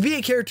 Yeah, to be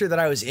a character that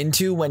I was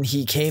into when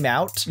he came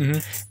out,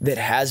 that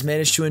has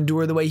managed to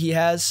endure the way he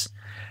has,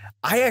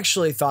 I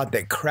actually thought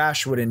that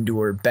Crash would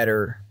endure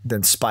better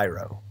than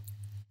Spyro.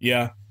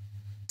 Yeah.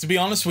 To be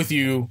honest with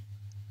you,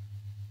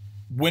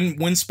 when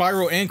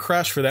Spyro and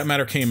Crash, for that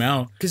matter, came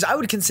out, because I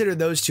would consider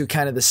those two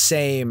kind of the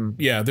same.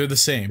 Yeah, they're the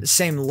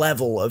same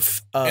level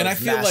of and I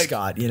feel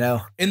mascot, you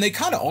know. And they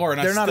kind of are.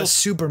 And they're not a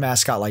super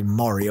mascot like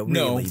Mario,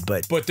 really,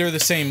 but they're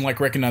the same like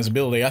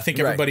recognizability. I think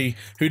everybody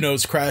who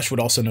knows Crash would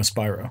also know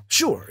Spyro.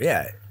 Sure,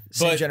 yeah,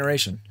 same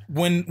generation.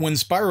 When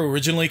Spyro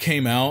originally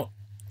came out,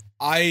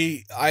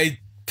 I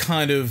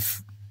kind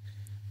of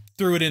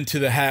threw it into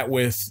the hat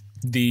with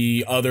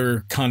the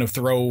other kind of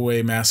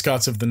throwaway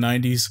mascots of the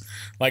 90s.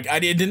 Like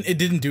it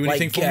didn't do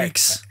anything for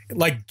Gex. me.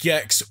 Like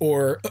Gex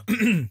or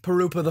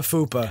Parupa the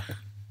Foopa.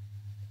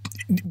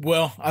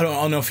 Well, I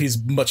don't know if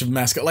he's much of a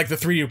mascot. Like the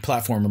 3D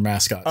platformer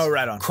mascots. Oh,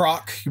 right on.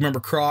 Croc. You remember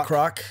Croc?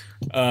 Croc.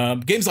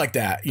 Games like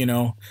that, you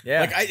know. Yeah.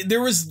 Like there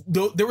was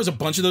a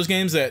bunch of those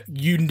games that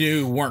you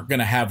knew weren't going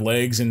to have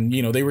legs, and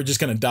you know they were just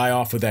going to die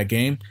off with that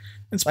game.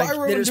 And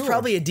Spyro it was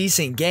probably a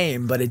decent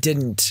game, but it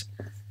didn't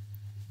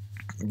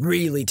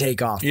really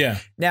take off. Yeah.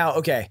 Now,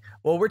 okay.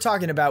 Well,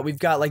 we've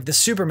got like the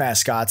super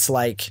mascots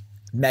like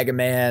Mega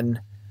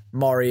Man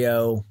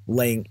Mario,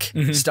 Link,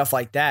 stuff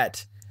like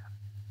that.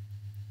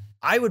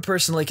 I would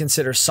personally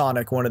consider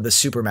Sonic one of the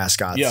super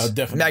mascots. Yeah,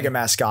 definitely. Mega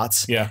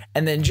mascots. Yeah.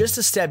 And then just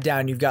a step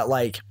down, you've got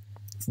like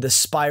the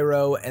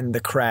Spyro and the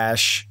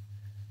Crash.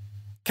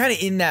 Kind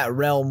of in that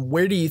realm,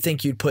 where do you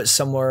think you'd put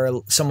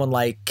someone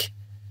like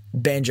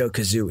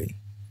Banjo-Kazooie?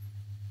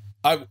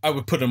 I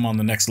would put him on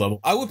the next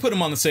level. I would put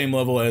him on the same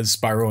level as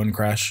Spyro and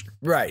Crash.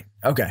 Right.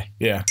 Okay.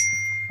 Yeah.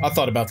 I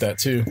thought about that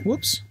too.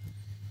 Whoops.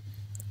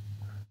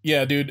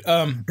 Yeah, dude.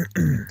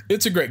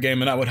 It's a great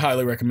game, and I would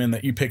highly recommend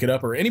that you pick it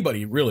up, or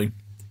anybody, really.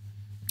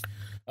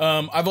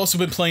 I've also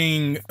been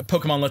playing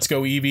Pokemon Let's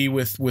Go Eevee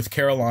with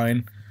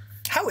Caroline.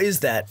 How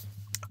is that?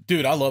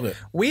 Dude, I love it.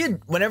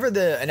 Whenever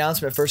the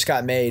announcement first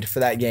got made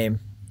for that game,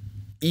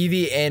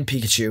 Eevee and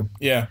Pikachu,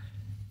 Yeah.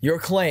 your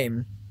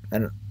claim,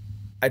 and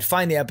I'd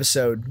find the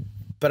episode,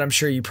 but I'm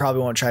sure you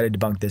probably won't try to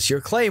debunk this.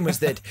 Your claim was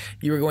that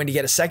you were going to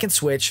get a second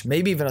Switch,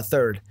 maybe even a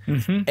third,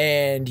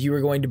 and you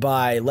were going to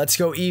buy Let's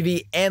Go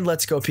Eevee and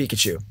Let's Go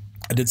Pikachu.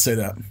 I did say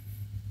that.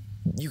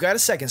 You got a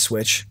second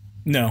Switch.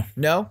 No.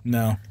 No?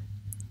 No.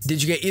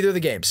 Did you get either of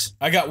the games?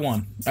 I got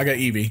one. I got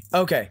Eevee.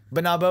 Okay,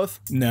 but not both?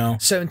 No.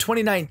 So in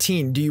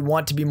 2019, do you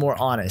want to be more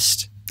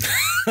honest?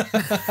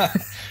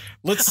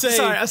 Let's say...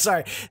 I'm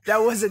sorry.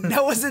 That wasn't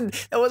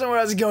where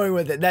I was going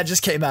with it. That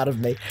just came out of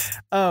me.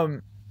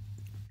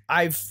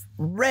 I've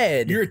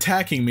read... You're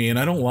attacking me, and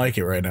I don't like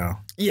it right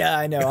now. Yeah,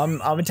 I know.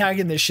 I'm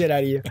attacking the shit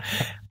out of you.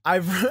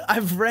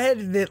 I've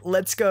read that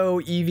Let's Go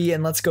Eevee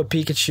and Let's Go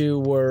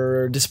Pikachu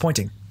were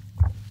disappointing.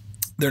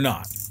 They're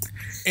not.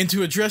 And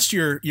to address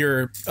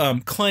your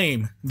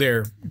claim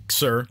there,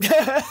 sir...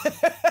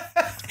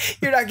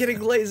 You're not gonna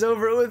glaze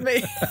over it with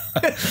me.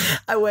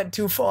 I went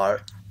too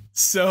far.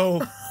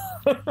 So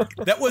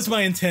that was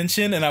my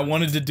intention, and I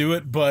wanted to do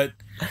it, but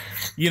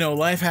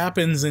life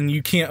happens, and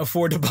you can't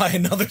afford to buy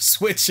another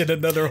Switch and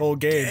another whole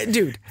game.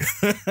 Dude,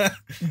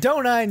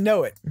 don't I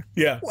know it?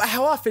 Yeah.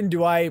 How often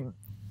do I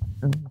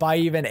buy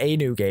even a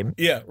new game?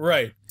 Yeah,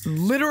 right.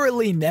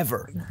 Literally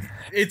never.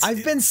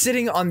 I've been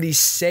sitting on the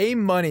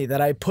same money that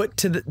I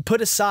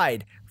put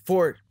aside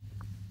for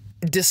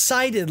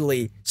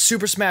decidedly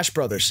Super Smash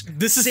Brothers.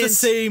 This is the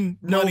same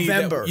money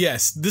November.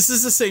 Yes, this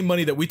is the same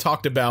money that we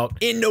talked about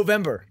in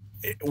November.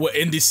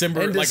 In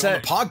December, like on the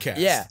podcast.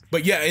 Yeah.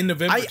 But yeah, in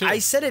November too. I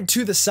set it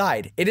to the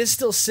side. It is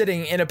still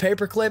sitting in a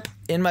paperclip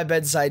in my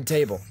bedside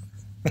table.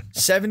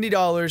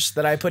 $70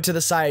 that I put to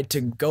the side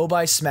to go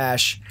buy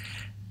Smash,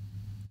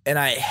 and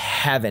I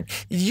haven't.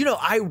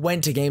 I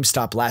went to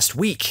GameStop last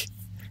week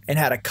and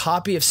had a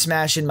copy of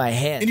Smash in my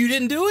hand. And you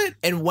didn't do it?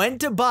 And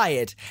went to buy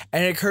it,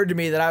 and it occurred to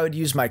me that I would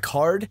use my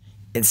card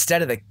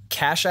instead of the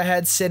cash I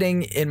had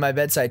sitting in my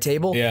bedside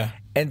table. Yeah.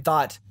 And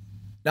thought,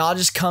 no, I'll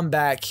just come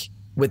back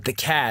with the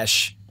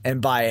cash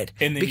and buy it.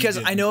 And because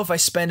I know if I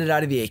spend it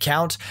out of the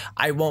account,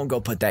 I won't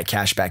go put that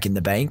cash back in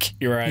the bank.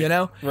 You're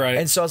right. Right.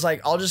 And so I was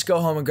like, I'll just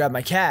go home and grab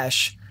my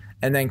cash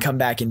and then come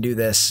back and do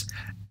this.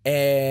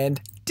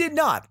 And did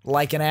not,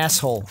 like an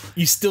asshole.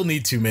 You still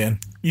need to, man.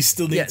 You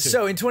still need to.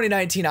 So in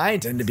 2019, I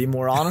intend to be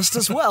more honest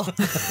as well.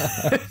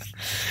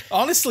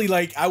 Honestly,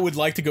 I would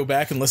like to go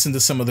back and listen to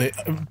some of the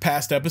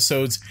past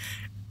episodes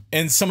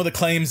and some of the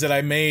claims that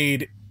I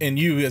made, and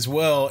you as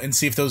well, and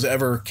see if those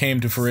ever came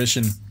to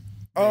fruition.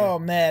 Oh,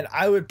 man,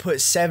 I would put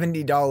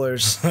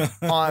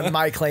 $70 on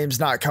my claims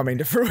not coming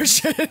to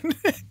fruition.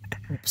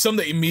 Some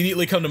that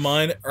immediately come to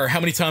mind are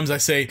how many times I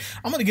say,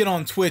 I'm going to get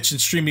on Twitch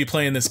and stream me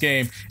playing this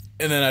game,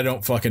 and then I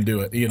don't fucking do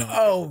it,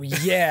 Oh,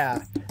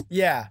 yeah.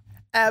 Yeah,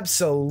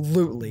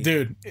 absolutely.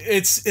 Dude,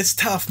 it's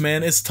tough,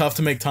 man. It's tough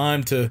to make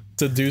time to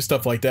do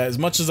stuff like that, as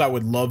much as I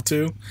would love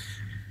to.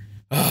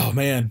 Oh,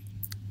 man.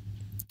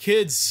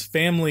 Kids,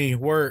 family,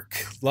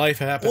 work, life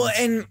happens. Well,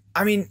 and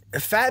I mean,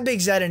 Fat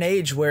Big's at an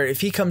age where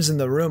if he comes in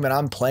the room and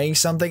I'm playing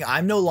something,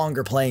 I'm no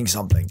longer playing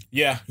something.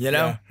 Yeah.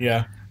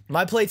 Yeah.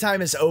 My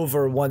playtime is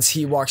over once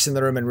he walks in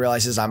the room and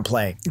realizes I'm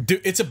playing. Dude,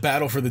 it's a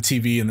battle for the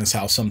TV in this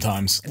house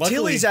sometimes.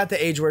 Tilly's at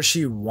the age where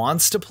she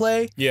wants to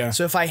play. Yeah.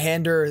 So if I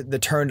hand her the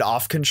turned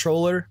off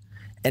controller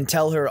and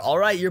tell her, all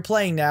right, you're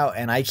playing now,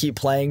 and I keep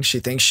playing, she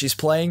thinks she's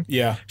playing.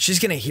 Yeah. She's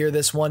going to hear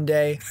this one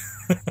day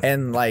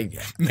and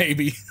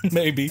maybe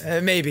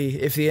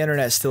if the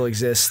internet still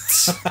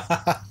exists.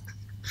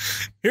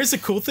 Here's the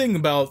cool thing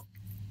about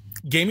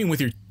gaming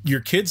with your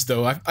kids,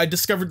 though. I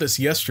discovered this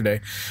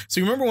yesterday. So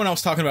you remember when I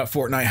was talking about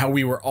Fortnite, how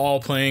we were all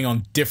playing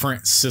on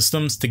different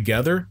systems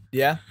together?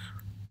 Yeah.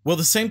 Well,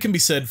 the same can be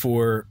said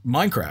for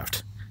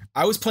Minecraft.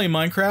 I was playing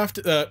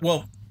Minecraft.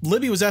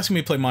 Libby was asking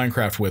me to play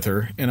Minecraft with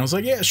her, and I was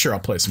like, yeah, sure,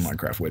 I'll play some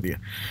Minecraft with you.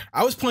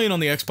 I was playing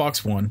on the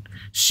Xbox One.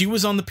 She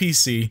was on the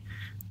PC.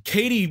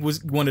 Katie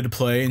wanted to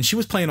play, and she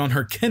was playing on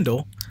her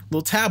Kindle,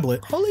 little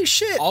tablet. Holy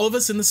shit. All of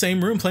us in the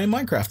same room playing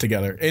Minecraft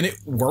together, and it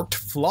worked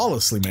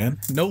flawlessly, man.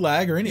 No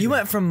lag or anything. You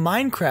went from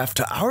Minecraft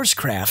to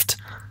Ourscraft.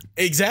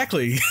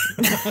 Exactly.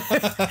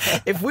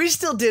 If we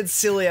still did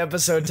silly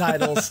episode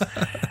titles,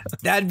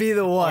 that'd be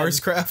the one.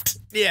 Ourscraft?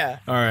 Yeah.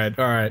 All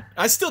right.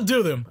 I still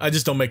do them. I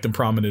just don't make them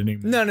prominent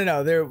anymore.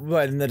 No. They're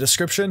what, in the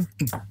description?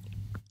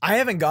 I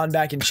haven't gone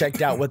back and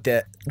checked out what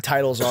the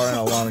titles are in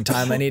a long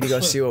time. I need to go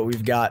see what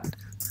we've got.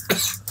 I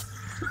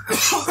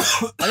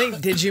think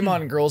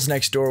Digimon Girls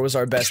Next Door was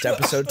our best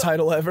episode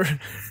title ever.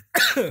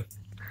 Dude,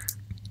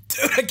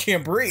 I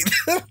can't breathe.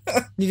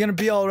 You gonna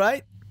be all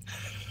right?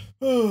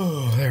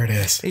 Oh, there it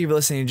is. Hey, you're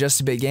listening to Just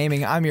a Bit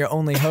Gaming. I'm your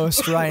only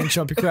host, Ryan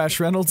Chumpy Crash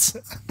Reynolds.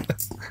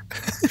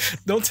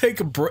 Don't take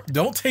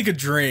a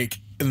drink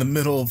in the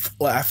middle of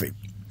laughing.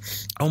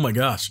 Oh my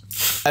gosh.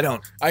 I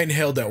don't. I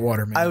inhaled that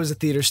water, man. I was a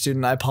theater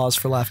student. I paused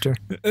for laughter.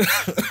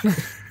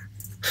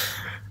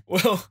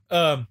 Well,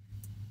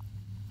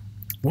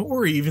 what were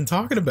we even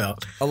talking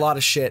about? A lot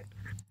of shit.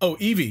 Oh,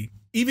 Eevee.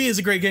 Eevee is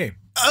a great game.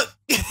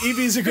 Eevee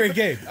is a great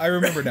game. I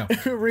remember now.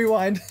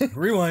 Rewind.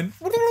 Rewind.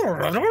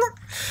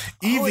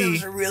 Eevee. Oh, it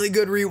was a really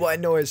good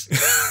rewind noise.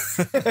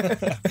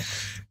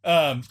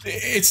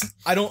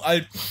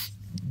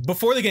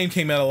 Before the game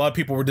came out, a lot of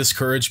people were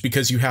discouraged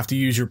because you have to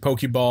use your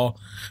Pokeball,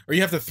 or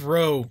you have to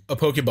throw a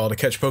Pokeball to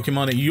catch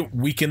Pokemon, and you don't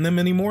weaken them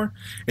anymore.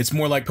 It's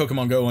more like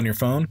Pokemon Go on your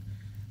phone.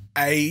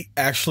 I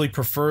actually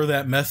prefer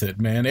that method,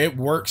 man. It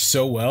works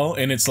so well,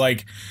 and it's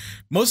like,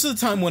 most of the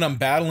time when I'm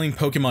battling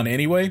Pokemon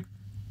anyway,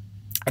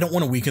 I don't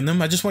want to weaken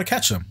them. I just want to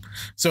catch them.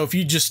 So if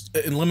you just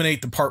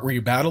eliminate the part where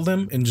you battle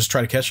them and just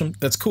try to catch them,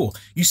 that's cool.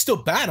 You still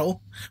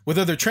battle with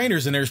other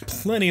trainers, and there's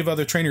plenty of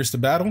other trainers to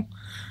battle.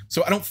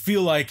 So I don't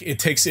feel like it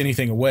takes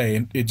anything away,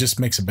 and it just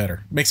makes it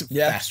better. Makes it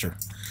faster.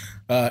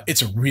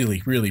 It's a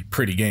really, really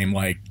pretty game.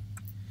 Like,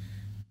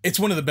 it's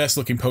one of the best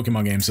looking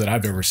Pokemon games that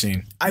I've ever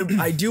seen.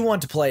 I do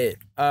want to play it.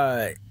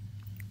 I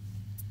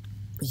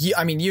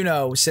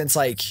mean, since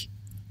like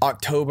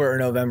October or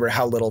November,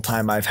 how little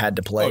time I've had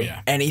to play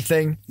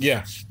anything.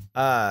 Yeah.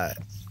 I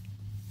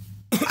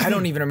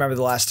don't even remember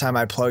the last time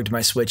I plugged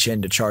my Switch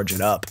in to charge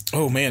it up.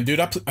 Oh man, dude,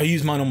 I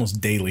use mine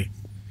almost daily.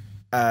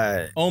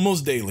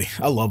 Almost daily.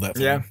 I love that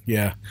thing. Yeah.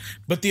 Yeah.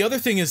 But the other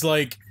thing is,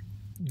 like,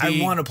 I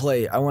want to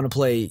play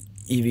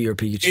Eevee or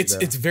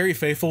Pikachu. It's very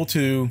faithful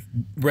to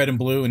Red and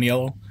Blue and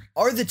Yellow.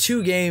 Are the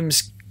two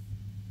games,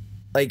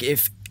 like,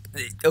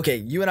 okay,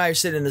 you and I are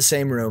sitting in the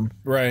same room.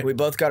 Right. We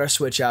both got our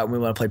Switch out and we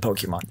want to play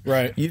Pokemon.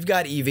 Right. You've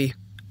got Eevee.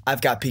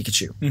 I've got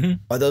Pikachu. Mm-hmm.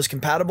 Are those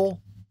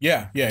compatible?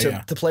 Yeah.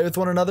 To play with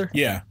one another?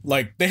 Yeah.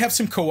 Like, they have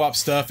some co-op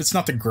stuff. It's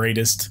not the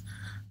greatest.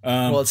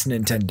 Well, it's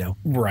Nintendo.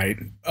 Right.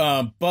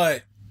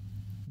 But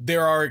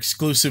there are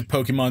exclusive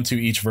Pokemon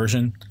to each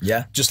version.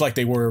 Yeah. Just like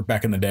they were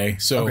back in the day.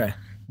 So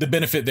the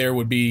benefit there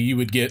would be you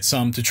would get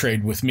some to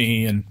trade with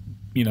me, and,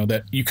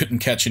 that you couldn't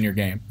catch in your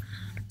game.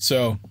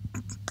 So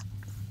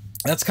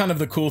that's kind of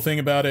the cool thing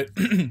about it.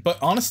 But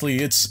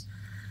honestly,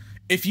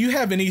 if you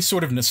have any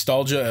sort of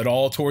nostalgia at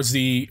all towards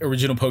the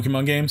original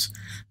Pokemon games,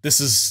 this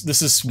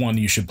is one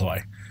you should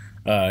play.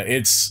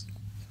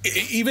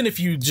 Even if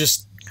you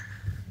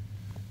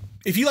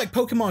like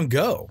Pokemon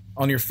Go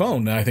on your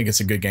phone, I think it's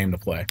a good game to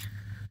play.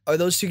 Are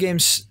those two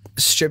games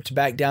stripped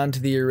back down to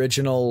the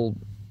original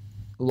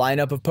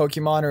lineup of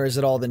Pokemon, or is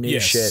it all the new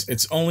shit?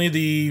 It's only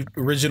the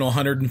original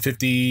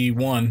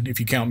 151, if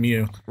you count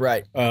Mew.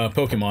 Right.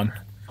 Pokemon.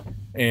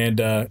 And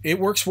it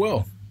works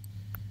well.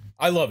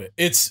 I love it.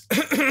 It's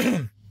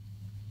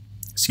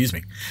excuse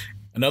me.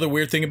 Another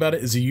weird thing about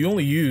it is that you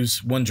only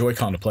use one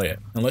Joy-Con to play it.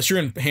 Unless you're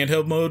in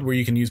handheld mode where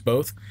you can use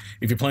both.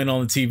 If you're playing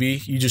on the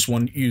TV, you just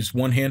use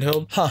one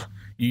handheld. Huh.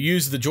 You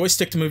use the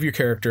joystick to move your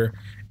character,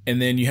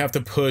 and then you have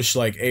to push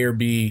like A or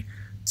B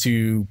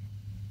to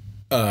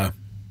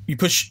you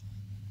push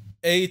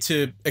A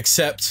to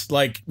accept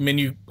like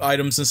menu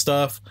items and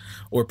stuff,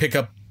 or pick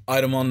up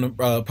item on the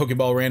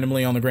Pokeball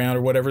randomly on the ground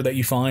or whatever that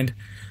you find,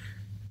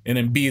 and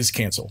then B is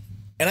cancel.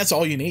 And that's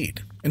all you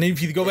need. And then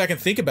if you go back and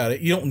think about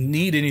it, you don't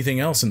need anything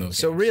else in those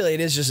games. Really,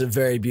 it is just a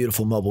very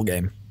beautiful mobile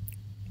game.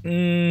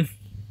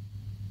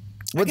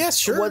 I guess,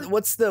 sure.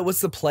 What's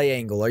the play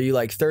angle? Are you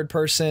like third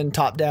person,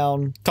 top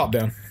down? Top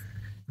down.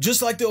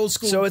 Just like the old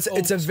school. So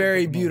it's a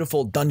very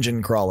beautiful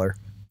dungeon crawler.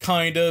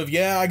 Kind of,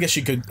 yeah. I guess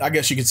you could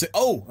say.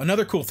 Oh,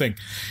 another cool thing,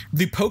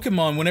 the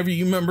Pokemon. Whenever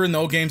you remember in the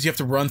old games, you have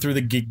to run through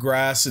the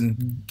grass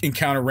and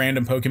encounter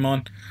random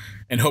Pokemon,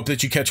 and hope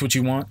that you catch what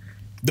you want.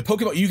 The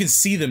Pokemon, you can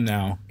see them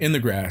now in the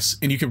grass,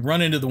 and you can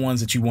run into the ones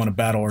that you want to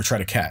battle or try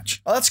to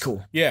catch. Oh, that's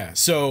cool. Yeah.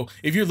 So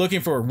if you're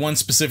looking for one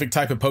specific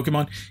type of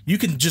Pokemon, you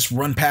can just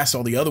run past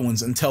all the other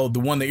ones until the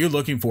one that you're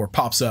looking for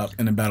pops up,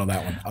 and then battle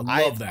that one.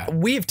 I love that.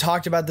 We've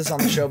talked about this on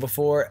the show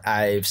before.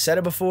 I've said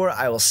it before.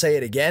 I will say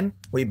it again.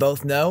 We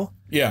both know.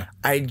 Yeah.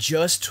 I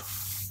just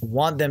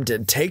want them to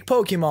take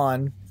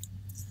Pokemon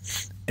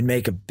and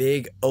make a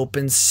big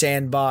open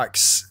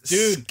sandbox,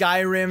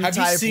 Skyrim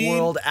type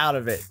world out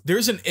of it.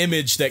 There's an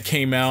image that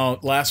came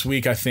out last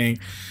week, I think,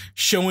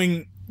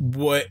 showing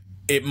what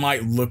it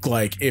might look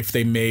like if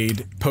they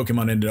made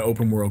Pokemon into an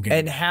open world game.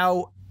 And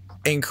how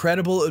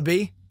incredible it would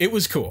be. It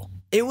was cool.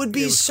 It would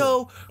be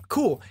so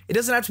cool. It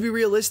doesn't have to be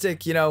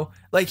realistic,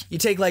 like you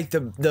take like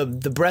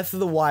the Breath of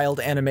the Wild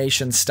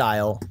animation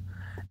style,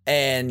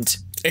 and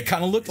It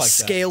kind of looked like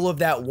scale of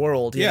that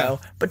world, you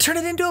know, but turn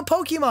it into a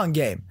Pokemon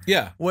game.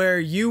 Yeah. Where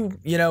you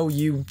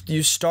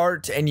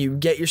start and you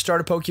get your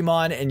starter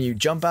Pokemon and you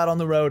jump out on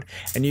the road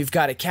and you've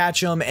got to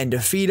catch them and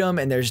defeat them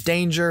and there's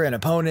danger and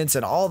opponents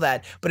and all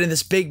that, but in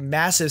this big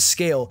massive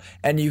scale,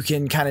 and you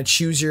can kind of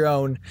choose your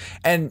own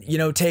and, you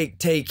know, take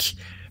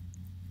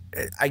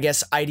I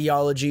guess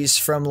ideologies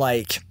from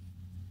like,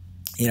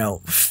 you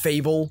know,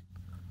 Fable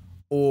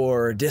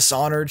or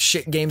Dishonored,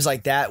 shit, games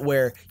like that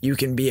where you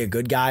can be a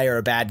good guy or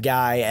a bad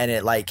guy and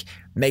it like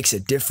makes a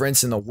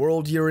difference in the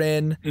world you're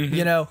in.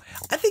 You know,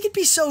 I think it'd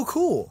be so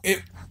cool.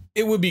 It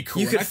would be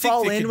cool. You could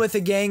fall in with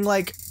a gang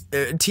like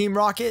Team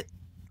Rocket,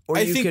 or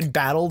you could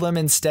battle them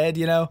instead,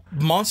 you know?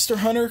 Monster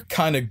Hunter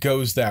kind of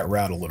goes that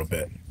route a little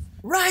bit.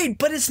 Right,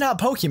 but it's not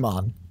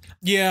Pokemon.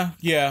 Yeah.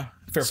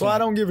 Fair so point. I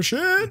don't give a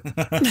shit.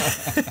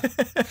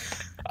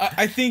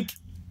 I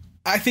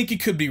think you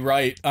could be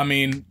right. I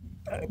mean,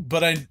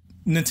 but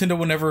Nintendo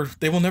will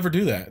never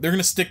do that. They're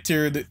going to stick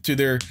to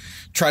their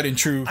tried and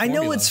true formula. I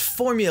know it's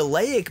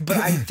formulaic, but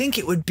I think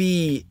it would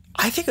be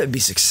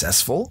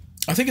successful.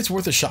 I think it's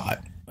worth a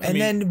shot. And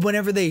then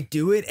whenever they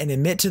do it and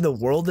admit to the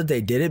world that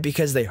they did it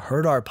because they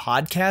heard our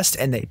podcast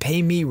and they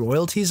pay me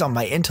royalties on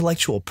my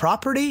intellectual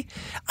property,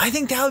 I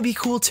think that would be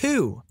cool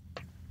too.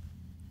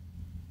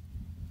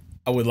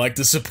 I would like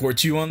to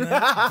support you on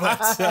that,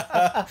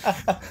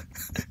 but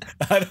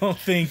I don't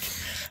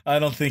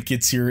think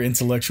it's your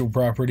intellectual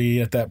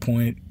property at that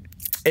point.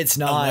 It's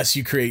not, unless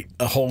you create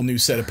a whole new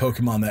set of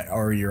Pokemon that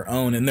are your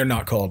own, and they're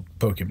not called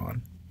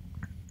Pokemon.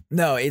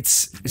 No,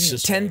 it's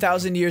just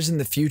 10,000 years in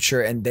the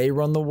future, and they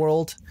run the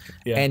world,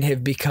 and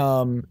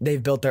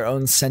they've built their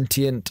own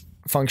sentient,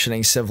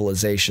 functioning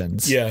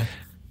civilizations. Yeah,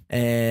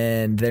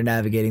 and they're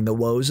navigating the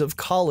woes of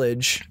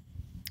college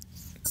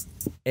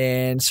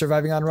and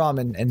surviving on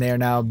ramen, and they are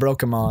now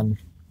Brokemon.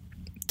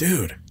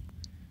 Dude,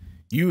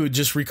 you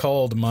just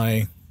recalled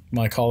my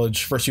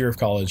college, first year of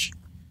college.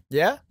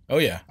 Yeah? Oh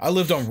yeah, I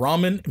lived on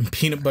ramen and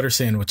peanut butter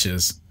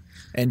sandwiches.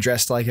 And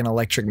dressed like an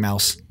electric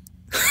mouse.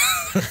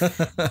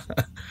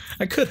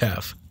 I could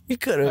have. You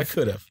could have. I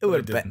could have. It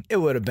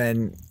would have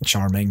been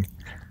charming.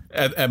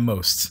 At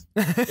most.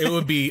 It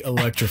would be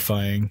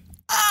electrifying.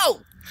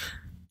 Oh!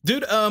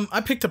 Dude,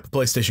 I picked up a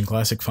PlayStation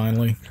Classic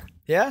finally.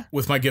 Yeah?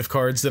 With my gift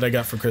cards that I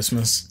got for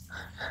Christmas.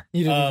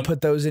 You didn't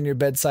put those in your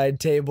bedside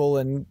table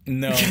and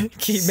no.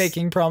 keep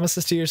making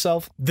promises to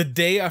yourself? The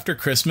day after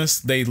Christmas,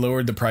 they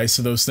lowered the price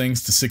of those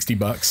things to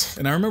 $60.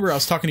 And I remember I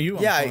was talking to you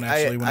on the phone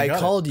actually when I got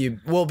called you.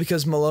 Well,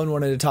 because Malone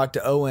wanted to talk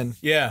to Owen.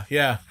 Yeah.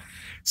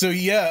 So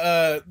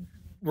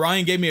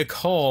Ryan gave me a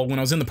call when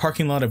I was in the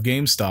parking lot of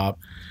GameStop.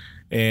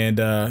 And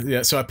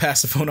so I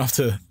passed the phone off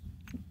to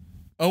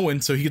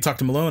Owen so he could talk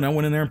to Malone. I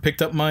went in there and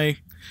picked up my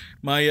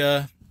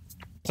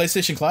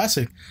PlayStation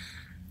Classic.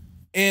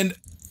 And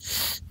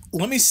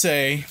let me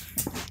say,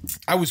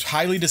 I was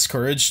highly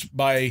discouraged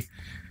by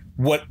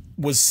what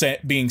was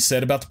being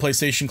said about the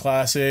PlayStation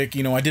Classic.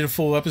 You know, I did a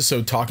full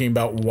episode talking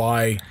about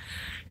why,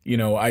 you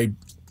know, I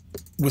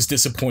was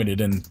disappointed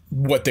in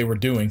what they were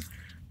doing.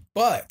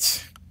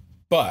 But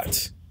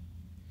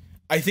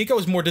I think I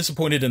was more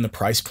disappointed in the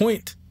price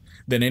point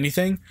than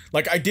anything.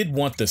 Like, I did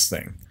want this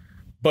thing,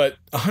 but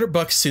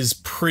 $100 is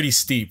pretty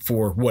steep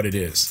for what it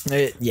is.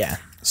 Yeah.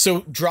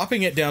 So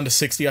dropping it down to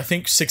 60, I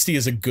think 60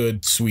 is a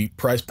good, sweet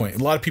price point.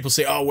 A lot of people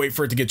say, oh, wait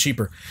for it to get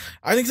cheaper.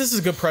 I think this is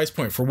a good price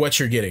point for what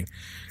you're getting.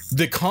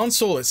 The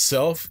console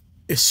itself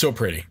is so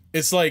pretty.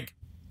 It's like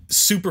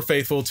super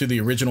faithful to the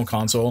original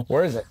console.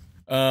 Where is it?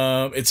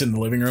 It's in the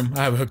living room.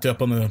 I have it hooked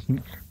up on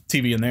the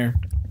TV in there.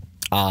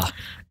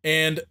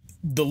 And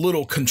the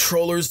little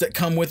controllers that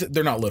come with it,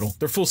 they're not little.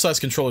 They're full-size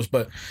controllers,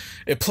 but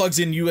it plugs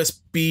in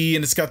USB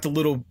and it's got the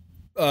little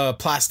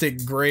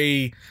plastic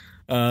gray.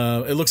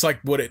 It looks like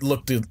what it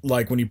looked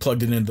like when you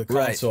plugged it into the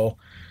console.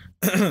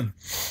 Right.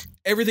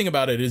 Everything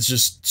about it is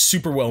just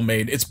super well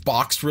made. It's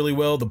boxed really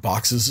well. The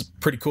box is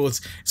pretty cool.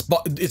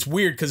 It's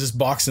weird because it's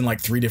boxed in like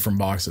 3 different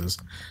boxes.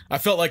 I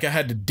felt like I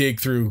had to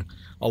dig through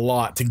a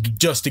lot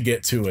just to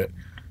get to it.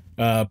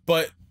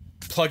 But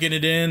plugging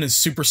it in is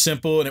super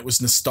simple, and it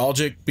was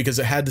nostalgic because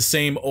it had the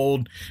same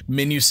old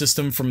menu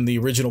system from the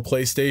original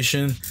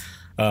PlayStation.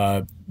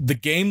 The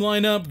game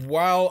lineup,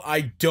 while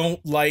I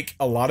don't like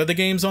a lot of the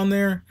games on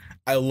there,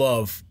 I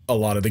love a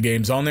lot of the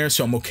games on there,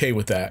 so I'm okay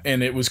with that,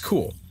 and it was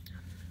cool.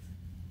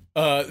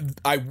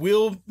 I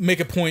will make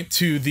a point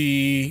to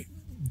the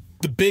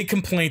big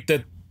complaint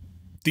that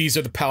these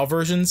are the PAL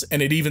versions,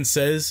 and it even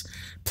says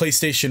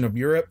PlayStation of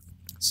Europe.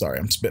 Sorry,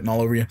 I'm spitting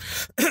all over you.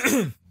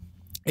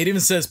 It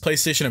even says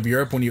PlayStation of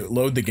Europe when you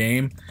load the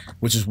game,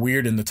 which is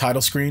weird in the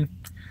title screen.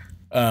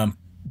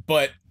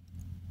 But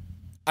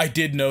I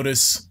did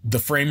notice the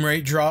frame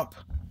rate drop,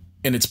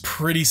 and it's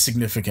pretty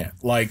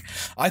significant. Like,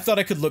 I thought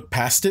I could look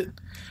past it,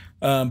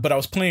 but I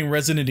was playing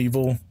Resident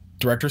Evil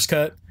Director's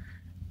Cut,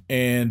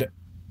 and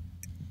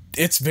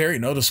it's very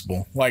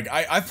noticeable. Like,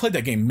 I've played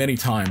that game many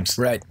times.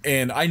 Right.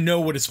 And I know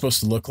what it's supposed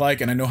to look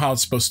like, and I know how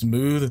it's supposed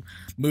to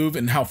move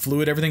and how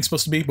fluid everything's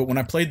supposed to be. But when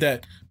I played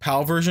that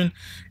PAL version,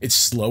 it's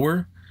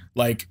slower.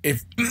 Like,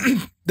 if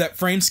that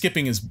frame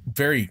skipping is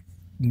very,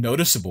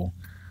 noticeable,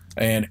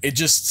 and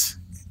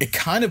it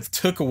kind of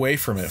took away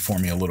from it for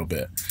me a little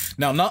bit.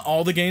 Now, not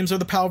all the games are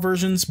the PAL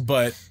versions,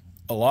 but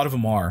a lot of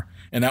them are,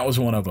 and that was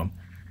one of them.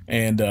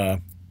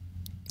 And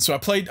so I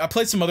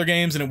played some other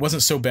games, and it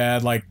wasn't so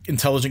bad. Like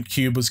Intelligent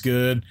Cube was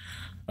good.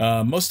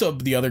 Most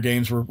of the other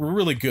games were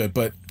really good,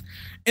 but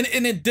and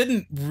it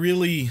didn't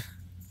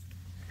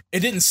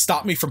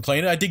stop me from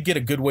playing it. I did get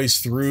a good ways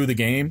through the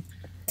game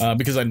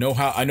because I know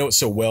it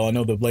so well. I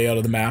know the layout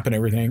of the map and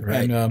everything.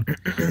 Right. And,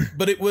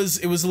 but it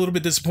was a little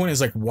bit disappointing.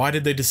 It's like, why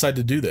did they decide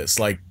to do this?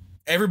 Like,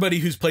 everybody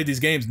who's played these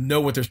games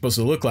know what they're supposed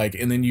to look like,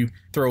 and then you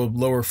throw a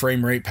lower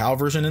frame rate PAL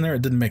version in there.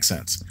 It didn't make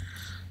sense.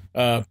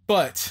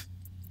 But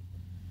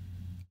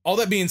all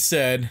that being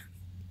said,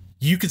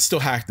 you could still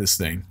hack this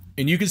thing,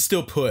 and you can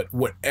still put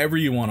whatever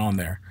you want on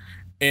there.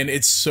 And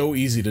it's so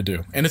easy to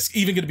do. And it's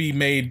even going to be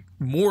made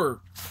more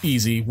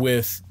easy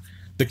with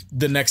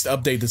the next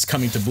update that's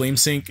coming to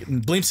BleemSync.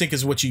 And BleemSync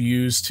is what you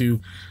use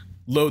to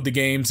load the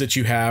games that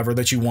you have or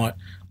that you want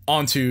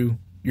onto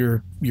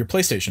your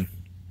PlayStation.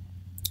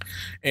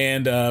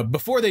 And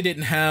before, they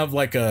didn't have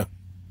like a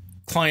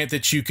client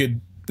that you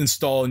could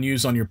install and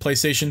use on your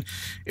PlayStation.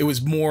 It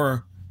was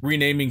more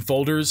renaming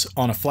folders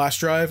on a flash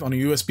drive, on a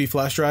USB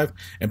flash drive,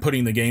 and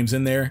putting the games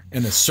in there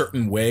in a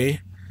certain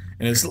way.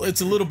 And it's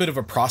a little bit of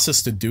a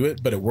process to do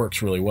it, but it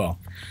works really well.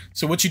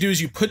 So what you do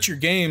is you put your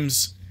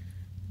games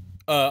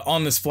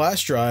on this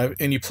flash drive,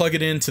 and you plug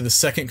it into the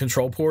second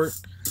control port,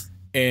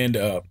 and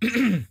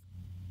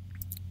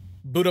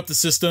boot up the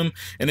system.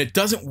 And it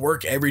doesn't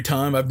work every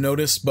time, I've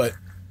noticed, but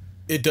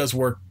it does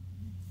work.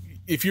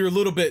 If you're a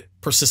little bit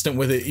persistent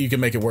with it, you can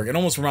make it work. It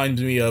almost reminds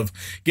me of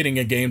getting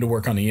a game to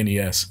work on the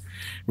NES,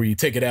 where you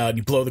take it out,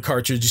 you blow the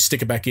cartridge, you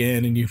stick it back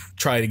in, and you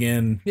try it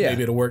again. Yeah.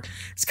 Maybe it'll work.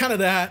 It's kind of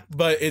that,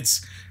 but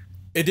it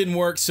didn't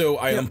work, so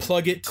I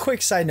unplug it.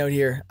 Quick side note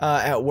here.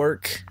 At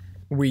work,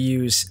 we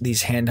use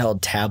these handheld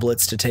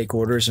tablets to take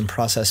orders and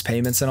process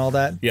payments and all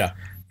that. Yeah.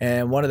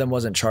 And one of them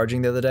wasn't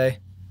charging the other day,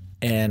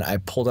 and I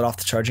pulled it off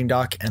the charging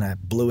dock, and I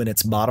blew in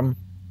its bottom.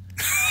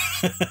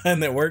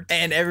 And that worked?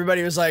 And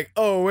everybody was like,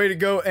 oh, way to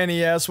go,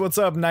 NES. What's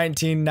up,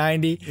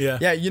 1990? Yeah.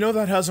 Yeah, you know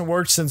that hasn't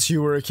worked since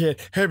you were a kid.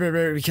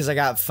 Because I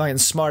got fucking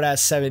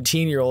smart-ass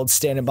 17-year-olds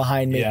standing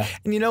behind me. Yeah.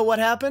 And you know what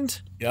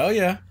happened? Oh,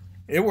 yeah.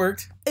 It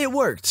worked. It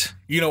worked.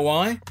 You know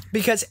why?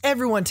 Because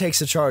everyone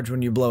takes a charge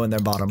when you blow in their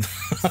bottom.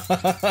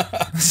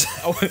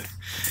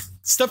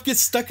 Stuff gets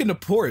stuck in the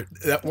port.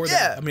 I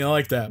mean, I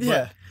like that.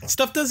 Yeah. But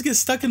stuff does get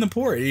stuck in the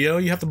port. You know,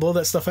 you have to blow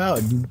that stuff out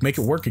and make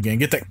it work again.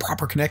 Get that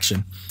proper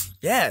connection.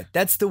 Yeah,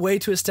 that's the way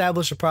to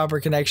establish a proper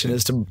connection,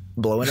 is to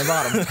blow in the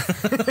bottom.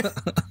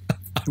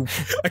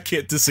 I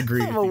can't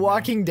disagree. I'm a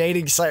walking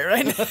dating site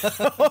right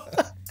now.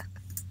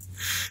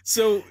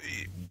 So,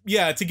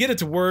 yeah, to get it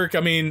to work, I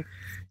mean,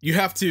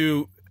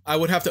 I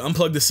would have to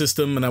unplug the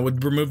system, and I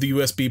would remove the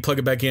USB, plug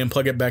it back in,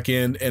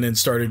 and then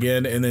start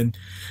again, and then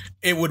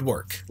it would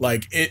work.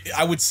 Like,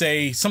 I would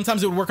say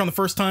sometimes it would work on the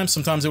first time,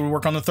 sometimes it would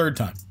work on the third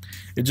time.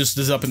 It just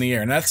is up in the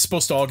air, and that's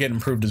supposed to all get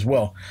improved as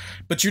well.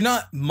 But you're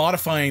not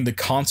modifying the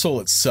console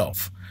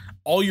itself.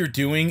 All you're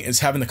doing is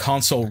having the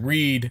console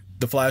read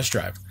the flash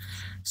drive.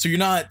 So you're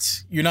not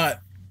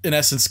in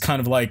essence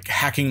kind of like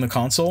hacking the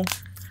console.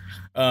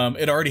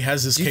 It already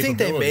has this capability. Do you think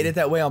they made it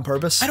that way on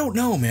purpose? I don't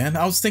know, man.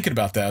 I was thinking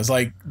about that. I was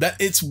like, that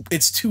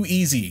it's too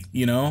easy,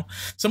 you know?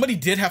 Somebody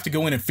did have to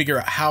go in and figure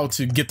out how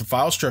to get the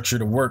file structure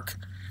to work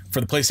for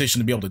the PlayStation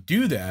to be able to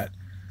do that.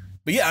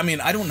 But yeah, I mean,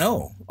 I don't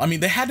know. I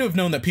mean, they had to have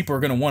known that people are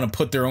going to want to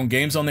put their own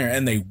games on there,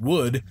 and they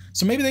would.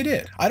 So maybe they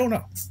did. I don't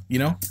know, you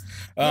know?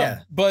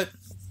 Yeah. But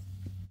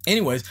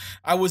anyways,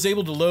 I was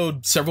able to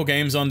load several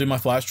games onto my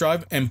flash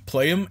drive and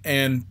play them,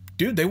 and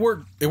dude, they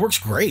work. It works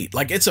great.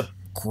 Like, it's a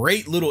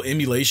great little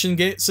emulation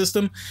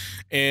system,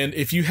 and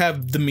if you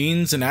have the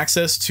means and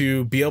access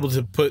to be able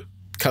to put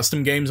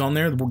custom games on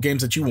there, the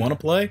games that you want to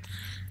play,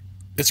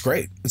 it's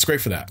great. It's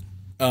great for that.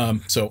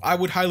 So I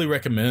would highly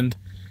recommend,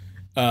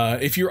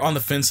 if you're on the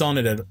fence on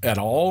it at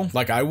all,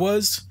 like I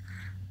was,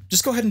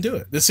 just go ahead and do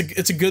it.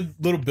 It's a good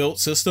little built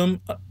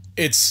system.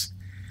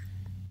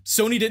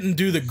 Sony didn't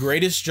do the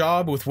greatest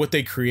job with what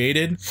they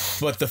created,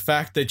 but the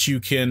fact that you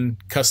can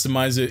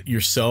customize it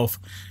yourself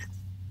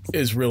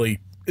is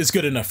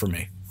good enough for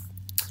me.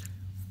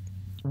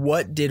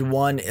 What did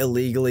one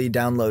illegally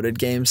downloaded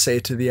game say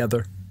to the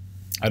other?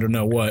 I don't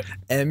know what.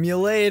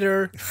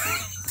 Emulator.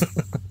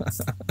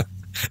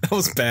 That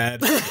was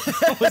bad.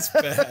 That was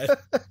bad.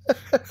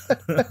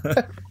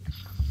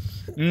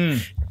 I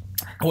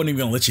wasn't even going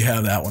to let you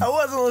have that one. I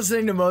wasn't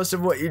listening to most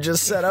of what you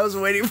just said. I was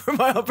waiting for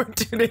my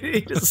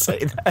opportunity to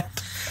say that.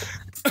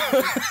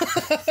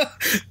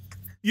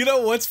 You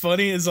know what's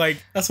funny is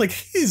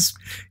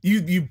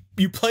you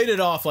played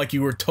it off like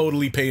you were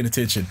totally paying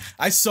attention.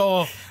 I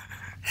saw in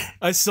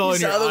your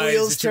eyes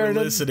that you were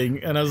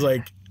listening, and I was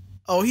like,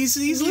 oh, he's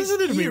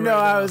listening to me right now.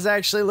 I was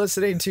actually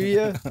listening to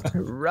you,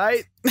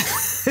 right?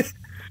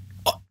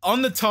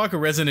 On the talk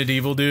of Resident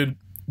Evil, dude,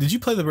 did you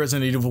play the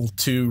Resident Evil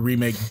 2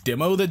 remake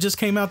demo that just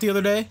came out the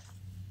other day?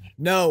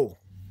 No.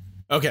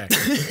 Okay.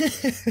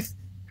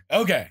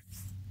 Okay.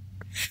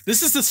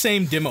 This is the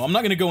same demo. I'm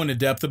not going to go into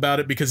depth about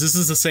it because this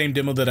is the same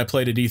demo that I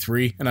played at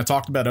E3, and I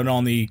talked about it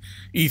on the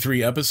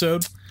E3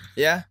 episode.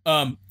 Yeah.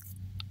 I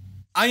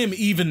am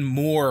even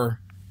more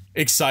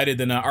excited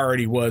than I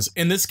already was,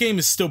 and this game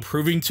is still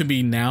proving to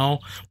me now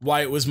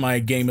why it was my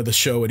game of the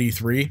show at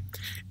E3.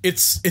 It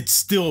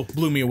still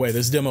blew me away.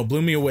 This demo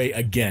blew me away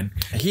again.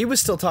 He was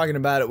still talking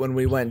about it when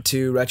we went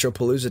to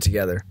Retropalooza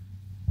together.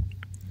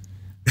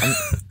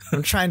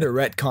 I'm trying to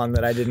retcon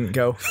that I didn't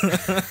go.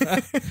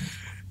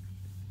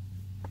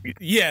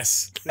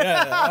 Yes.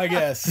 Yeah, I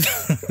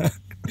guess.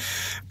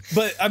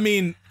 But I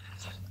mean,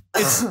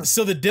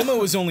 so the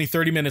demo is only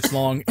 30 minutes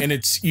long, and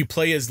you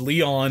play as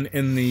Leon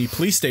in the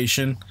police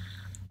station,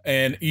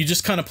 and you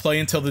just kind of play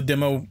until the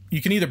demo.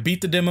 You can either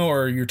beat the demo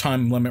or your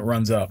time limit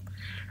runs up.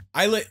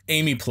 I let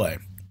Amy play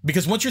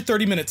because once your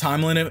 30-minute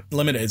time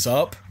limit is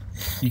up,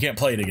 you can't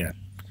play it again.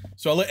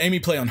 So I let Amy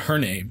play on her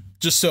name,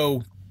 just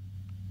so.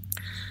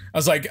 I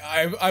was like,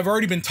 I've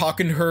already been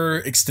talking to her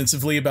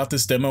extensively about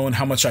this demo and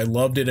how much I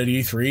loved it at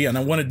E3, and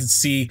I wanted to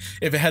see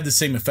if it had the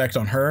same effect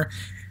on her.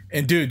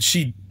 And dude,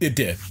 it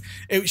did.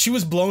 She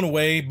was blown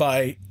away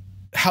by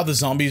how the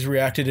zombies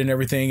reacted and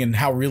everything, and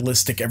how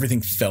realistic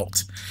everything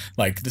felt.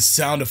 Like the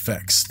sound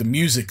effects, the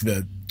music,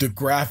 the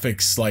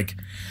graphics, like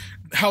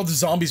how the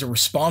zombies are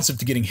responsive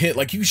to getting hit.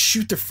 Like you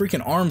shoot their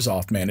freaking arms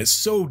off, man. It's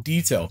so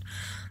detailed.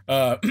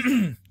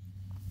 And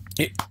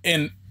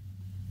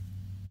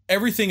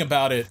everything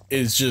about it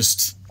is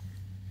just,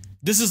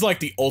 this is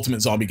like the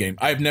ultimate zombie game.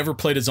 I've never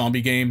played a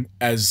zombie game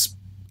as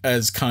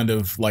kind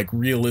of like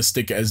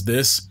realistic as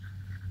this.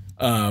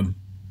 And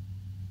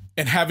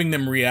having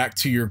them react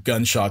to your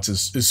gunshots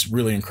is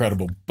really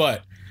incredible.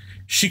 But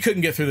she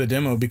couldn't get through the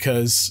demo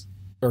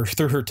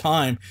through her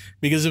time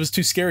because it was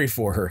too scary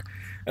for her.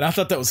 And I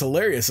thought that was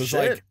hilarious. It's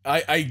like,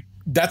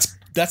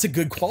 that's a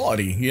good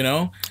quality, you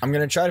know? I'm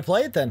going to try to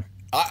play it then.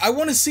 I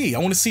want to see. I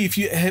want to see if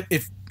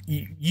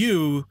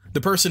you,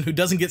 the person who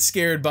doesn't get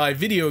scared by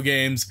video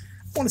games,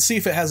 I want to see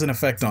if it has an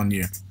effect on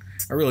you.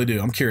 I really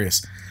do. I'm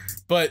curious.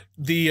 But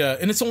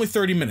and it's only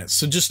 30 minutes.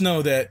 So just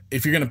know that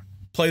if you're going to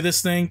play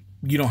this thing,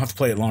 you don't have to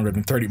play it longer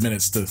than 30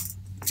 minutes to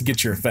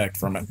get your effect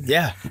from it.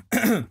 Yeah.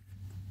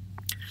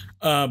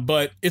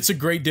 But it's a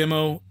great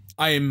demo.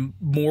 I am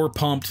more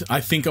pumped.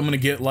 I think I'm going to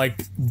get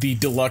like the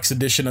deluxe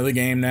edition of the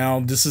game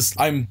now.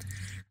 I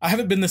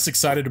haven't been this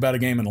excited about a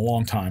game in a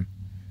long time.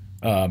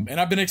 And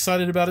I've been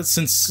excited about it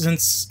since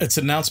its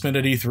announcement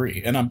at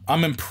E3. And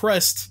I'm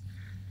impressed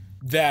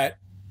that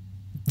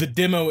the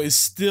demo is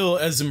still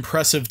as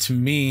impressive to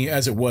me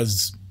as it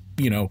was,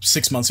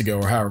 6 months ago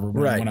or however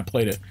when I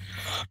played it.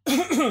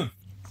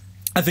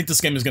 I think this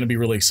game is going to be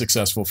really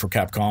successful for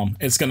Capcom.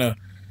 It's going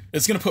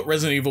to put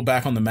Resident Evil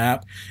back on the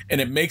map,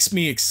 and it makes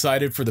me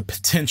excited for the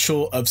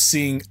potential of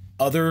seeing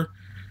other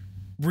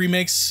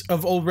remakes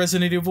of old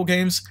Resident Evil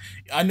games.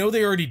 I know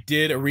they already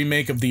did a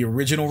remake of the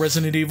original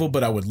Resident Evil,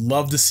 but I would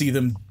love to see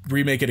them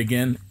remake it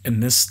again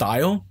in this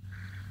style,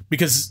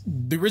 because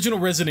the original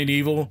Resident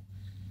Evil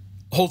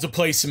holds a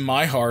place in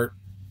my heart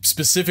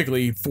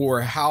specifically for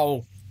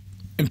how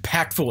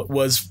impactful it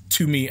was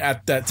to me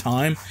at that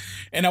time.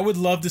 And I would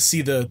love to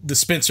see the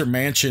Spencer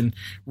Mansion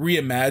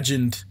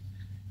reimagined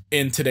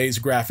in today's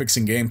graphics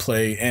and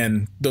gameplay,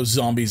 and those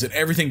zombies and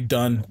everything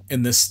done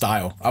in this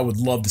style. I would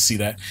love to see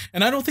that.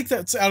 And I don't think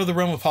that's out of the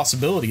realm of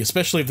possibility,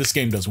 especially if this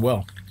game does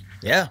well.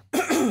 Yeah.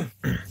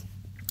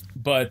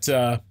 But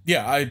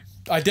yeah,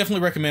 I definitely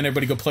recommend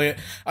everybody go play it.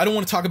 I don't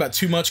want to talk about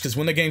too much because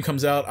when the game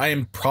comes out, I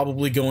am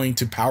probably going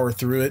to power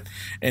through it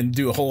and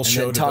do a whole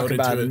show talk devoted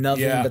about to it.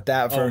 nothing but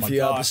that for a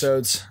few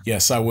episodes.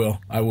 Yes, I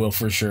will. I will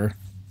for sure.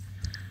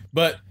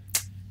 But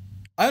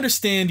I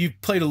understand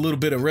you've played a little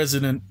bit of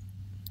Residential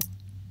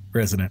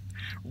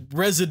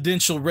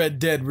Red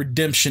Dead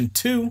Redemption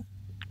 2.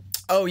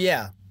 Oh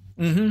yeah.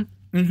 Yeah,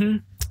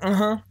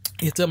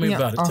 tell me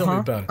about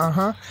it.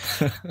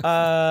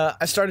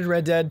 I started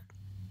Red Dead.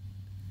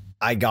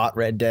 I got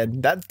Red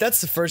Dead.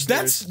 That's the first.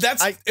 That's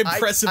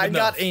impressive. I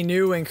got a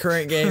new and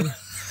current game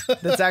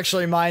that's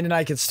actually mine, and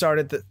I could start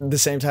at the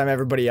same time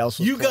everybody else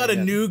was. You got a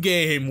new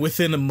game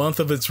within a month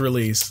of its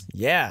release.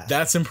 Yeah,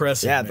 that's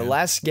impressive. Yeah, man. The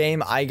last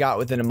game I got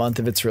within a month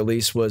of its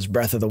release was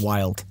Breath of the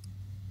Wild.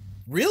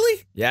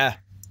 Really? Yeah.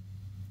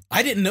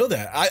 I didn't know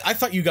that. I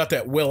thought you got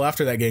that well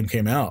after that game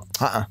came out.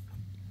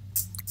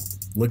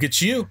 Look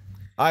at you.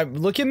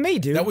 Look at me,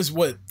 dude. That was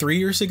what, 3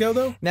 years ago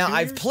though? Now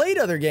I've played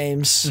other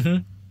games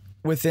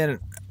within,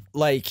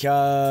 like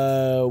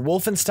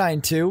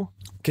Wolfenstein 2,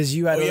 because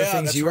you had other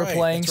things you were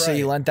playing, so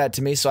you lent that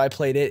to me, so I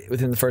played it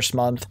within the first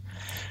month.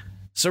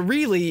 So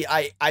really,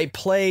 I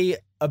play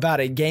about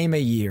a game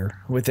a year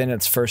within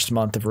its first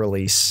month of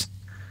release.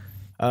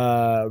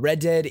 Red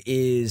Dead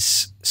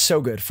is so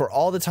good. For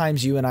all the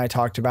times you and I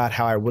talked about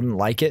how I wouldn't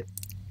like it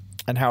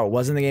and how it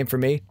wasn't the game for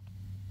me,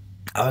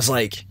 I was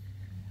like,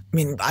 I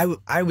mean,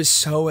 I was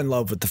so in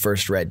love with the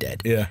first Red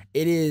Dead. Yeah.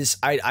 It is,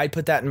 I'd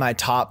put that in my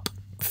top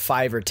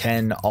 5 or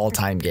 10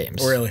 all-time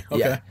games. Really? Okay.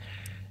 Yeah.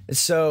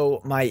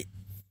 So my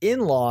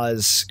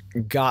in-laws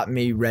got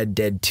me Red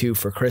Dead 2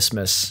 for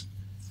Christmas,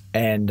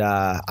 and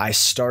I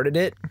started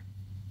it,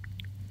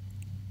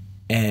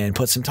 and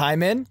put some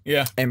time in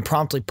Yeah. and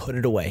promptly put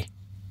it away.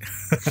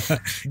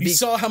 You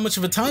saw how much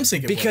of a time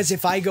sink it was. Because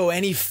if I go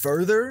any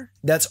further,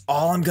 that's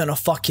all I'm going to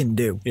fucking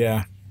do.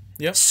 Yeah.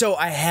 Yep. So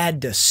I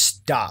had to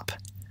stop.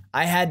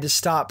 I had to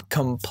stop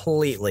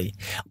completely.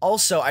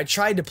 Also, I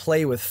tried to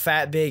play with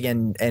Fat Big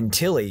and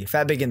Tilly,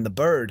 Fat Big and the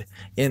bird,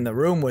 in the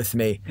room with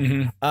me.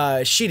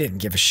 Mm-hmm. She didn't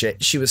give a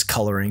shit. She was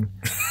coloring.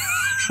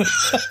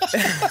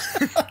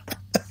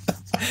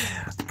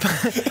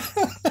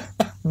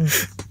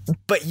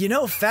 But you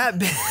know, Fat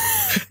Big.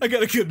 I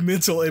got a good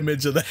mental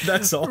image of that.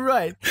 That's all.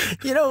 Right.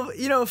 You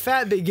know,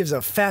 Fat Big gives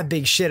a fat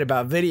big shit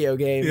about video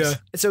games. Yeah.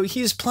 So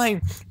he's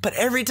playing, but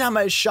every time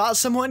I shot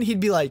someone, he'd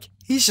be like,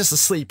 he's just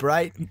asleep,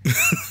 right?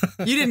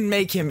 You didn't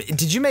make him.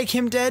 Did you make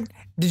him dead?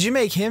 Did you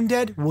make him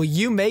dead? Will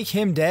you make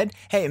him dead?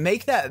 Hey,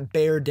 make that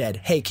bear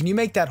dead. Hey, can you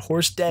make that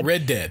horse dead?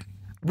 Red Dead.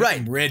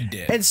 Right. Red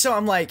Dead. And so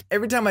I'm like,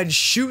 every time I'd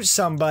shoot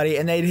somebody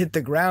and they'd hit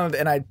the ground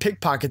and I'd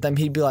pickpocket them,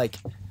 he'd be like,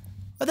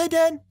 are they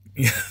dead?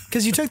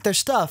 Because you took their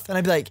stuff. And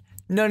I'd be like,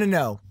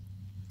 no.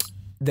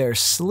 They're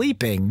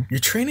sleeping. You're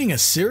training a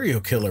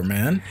serial killer,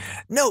 man.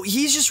 No,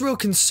 he's just real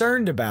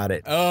concerned about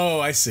it. Oh,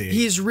 I see.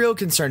 He's real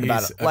concerned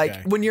about it. Okay.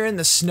 Like when you're in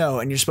the snow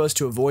and you're supposed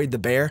to avoid the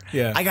bear,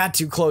 Yeah. I got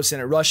too close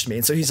and it rushed me.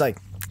 And so he's like,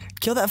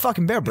 kill that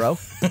fucking bear, bro.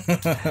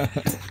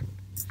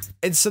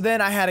 And so then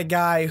I had a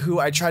guy who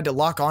I tried to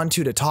lock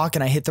onto to talk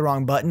and I hit the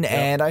wrong button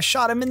and I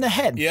shot him in the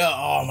head. Yeah.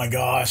 Oh my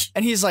gosh.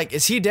 And he's like,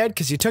 is he dead?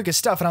 Because you took his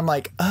stuff. And I'm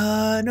like,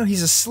 no,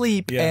 he's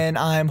asleep. Yeah. And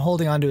I'm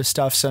holding onto his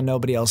stuff so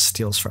nobody else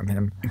steals from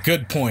him.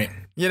 Good point.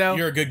 You know?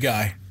 You're a good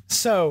guy.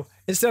 So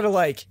instead of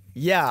like,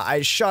 yeah,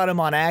 I shot him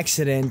on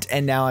accident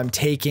and now I'm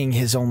taking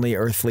his only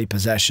earthly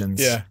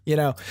possessions. Yeah. You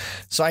know?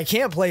 So I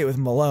can't play it with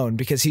Malone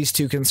because he's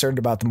too concerned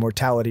about the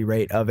mortality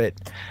rate of it.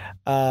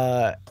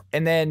 And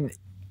then,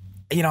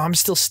 you know, I'm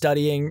still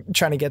studying,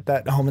 trying to get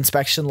that home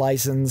inspection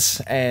license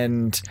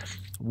and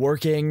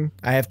working.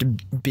 I have to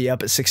be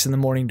up at 6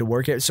 a.m. to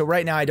work it. So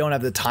right now I don't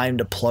have the time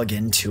to plug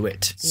into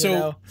it.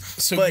 So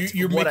But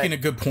you're what making a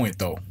good point,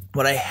 though.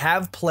 What I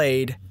have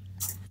played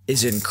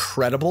is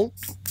incredible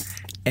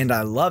and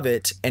I love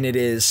it. And it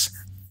is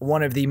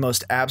one of the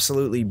most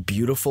absolutely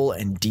beautiful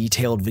and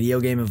detailed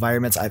video game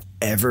environments I've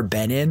ever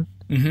been in.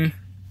 Mm-hmm.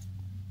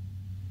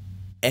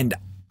 And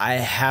I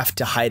have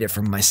to hide it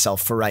from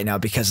myself for right now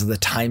because of the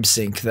time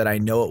sink that I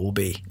know it will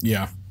be.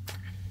 Yeah.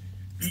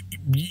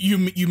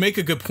 You make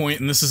a good point,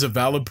 and this is a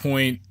valid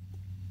point.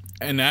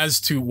 And as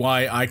to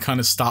why I kind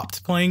of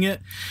stopped playing it,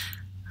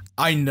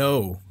 I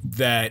know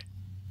that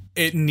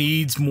it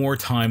needs more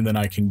time than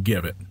I can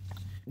give it.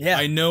 Yeah.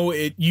 I know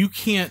it. You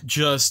can't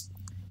just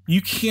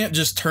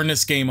turn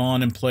this game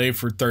on and play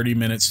for 30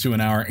 minutes to an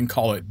hour and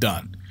call it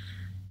done.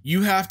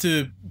 You have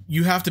to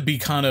be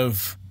kind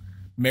of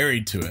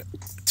married to it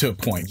to a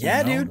point.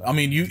 Yeah, you know? dude. I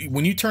mean,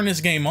 when you turn this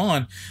game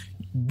on,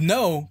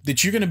 know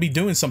that you're going to be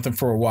doing something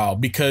for a while,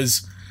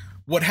 because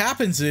what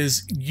happens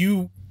is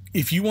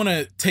if you want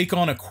to take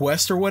on a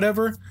quest or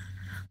whatever,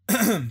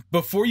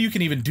 before you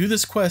can even do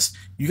this quest,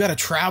 you got to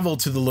travel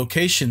to the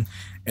location,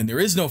 and there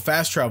is no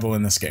fast travel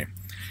in this game.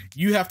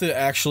 You have to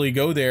actually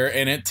go there,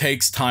 and it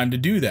takes time to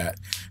do that.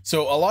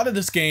 So a lot of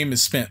this game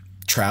is spent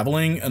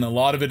traveling, and a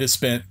lot of it is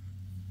spent,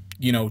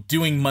 you know,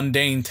 doing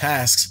mundane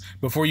tasks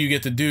before you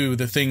get to do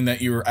the thing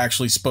that you're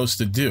actually supposed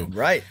to do.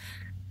 Right.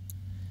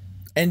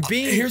 And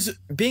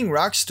being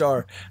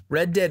Rockstar,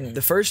 Red Dead,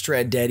 the first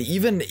Red Dead,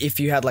 even if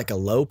you had like a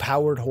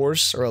low-powered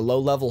horse or a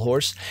low-level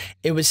horse,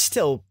 it was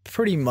still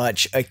pretty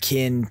much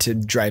akin to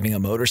driving a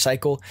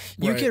motorcycle.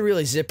 You Right. could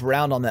really zip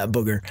around on that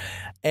booger.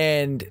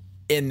 And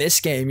in this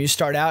game, you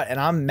start out and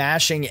I'm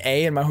mashing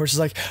A and my horse is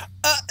like,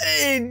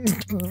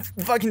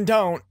 fucking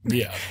don't.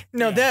 Yeah.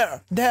 No,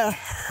 that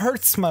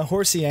hurts my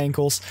horsey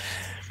ankles.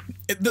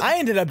 I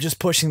ended up just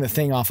pushing the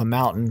thing off a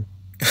mountain.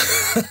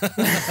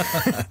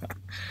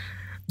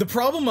 The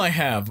problem I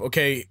have,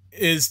 okay,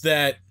 is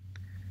that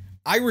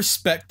I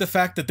respect the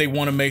fact that they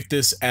want to make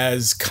this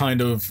as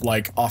kind of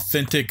like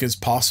authentic as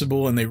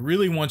possible, and they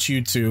really want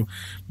you to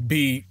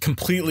be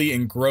completely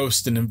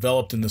engrossed and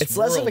enveloped in this It's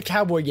world. less of a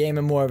cowboy game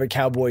and more of a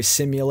cowboy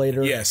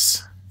simulator.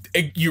 Yes.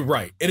 You're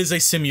right. It is a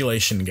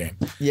simulation game.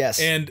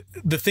 Yes. And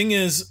the thing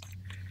is,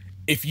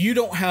 if you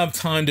don't have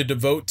time to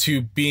devote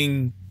to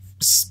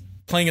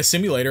playing a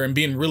simulator and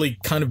being really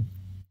kind of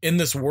in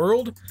this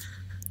world,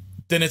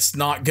 then it's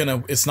not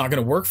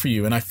gonna work for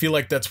you. And I feel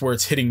like that's where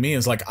it's hitting me,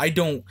 is like I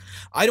don't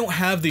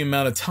have the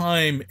amount of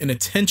time and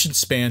attention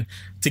span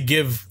to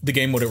give the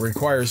game what it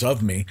requires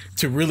of me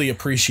to really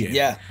appreciate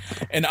Yeah.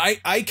 it. And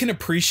I can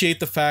appreciate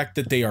the fact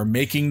that they are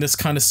making this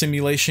kind of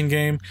simulation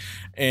game,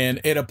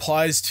 and it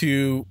applies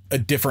to a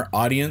different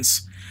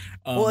audience.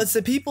 Well, it's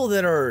the people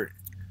that are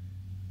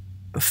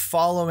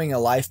following a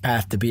life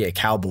path to be a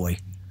cowboy.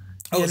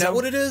 Oh, is that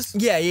what it is?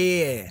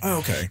 Yeah. Oh,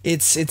 okay.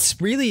 It's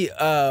really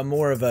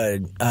more of a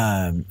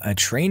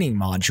training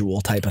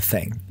module type of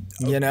thing.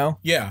 You know?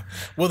 Yeah.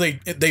 Well,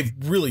 they've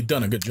really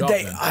done a good job.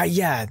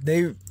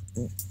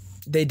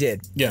 They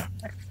did. Yeah.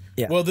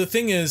 Yeah. Well, the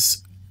thing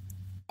is,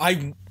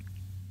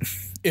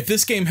 if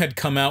this game had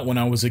come out when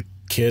I was a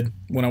kid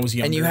when I was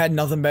younger. And you had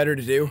nothing better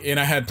to do. And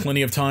I had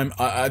plenty of time.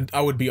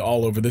 I would be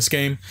all over this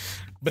game.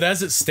 But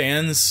as it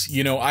stands,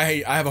 you know,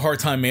 I have a hard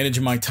time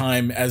managing my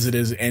time as it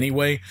is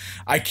anyway.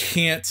 I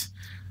can't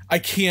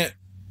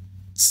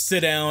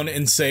sit down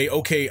and say,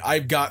 okay,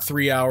 I've got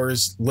 3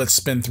 hours. Let's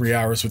spend 3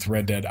 hours with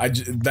Red Dead.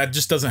 That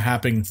just doesn't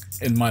happen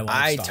in my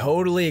lifestyle. I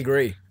totally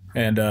agree.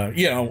 And,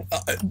 you know,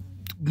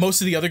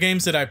 most of the other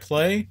games that I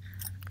play,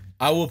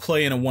 I will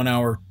play in a 1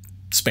 hour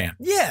span.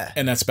 Yeah.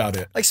 And that's about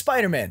it. Like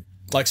Spider-Man.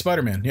 Like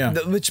Spider-Man, yeah.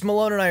 Which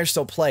Malone and I are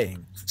still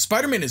playing.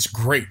 Spider-Man is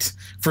great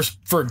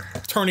for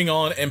turning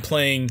on and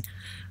playing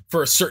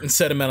for a certain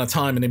set amount of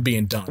time and then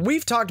being done.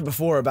 We've talked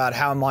before about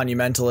how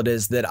monumental it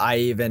is that I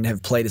even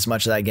have played as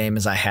much of that game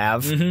as I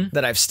have,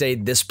 that I've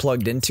stayed this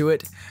plugged into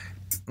it.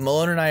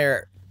 Malone and I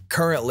are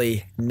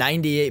currently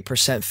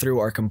 98% through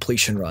our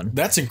completion run.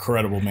 That's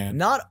incredible, man.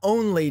 Not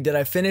only did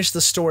I finish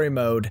the story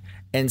mode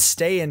and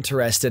stay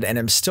interested and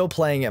am still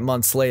playing it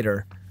months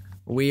later,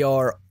 we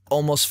are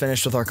almost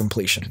finished with our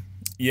completion.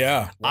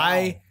 Yeah. Wow.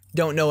 I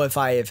don't know if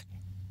I have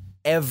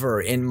ever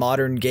in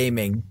modern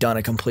gaming done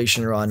a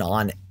completion run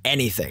on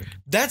anything.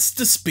 That's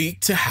to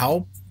speak to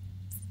how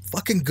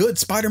fucking good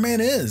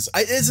Spider-Man is.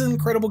 It's an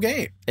incredible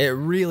game. It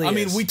really is. I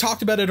mean, we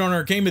talked about it on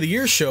our Game of the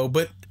Year show,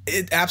 but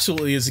it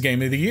absolutely is the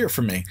Game of the Year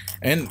for me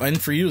and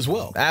for you as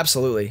well.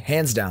 Absolutely.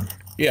 Hands down.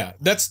 Yeah,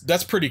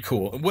 that's pretty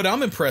cool. What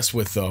I'm impressed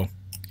with, though,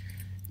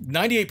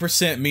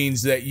 98%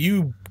 means that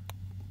you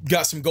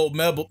got some gold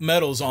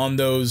medals on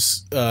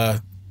those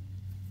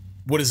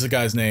what is the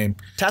guy's name?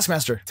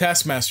 Taskmaster and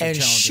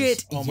challenges.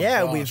 Shit, oh my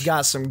yeah, gosh. we've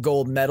got some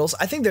gold medals.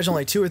 I think there's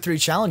only 2 or 3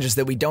 challenges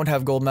that we don't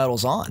have gold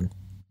medals on.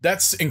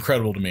 That's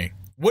incredible to me.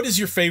 What is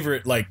your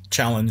favorite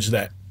challenge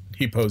that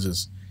he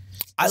poses?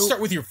 I'll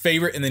start with your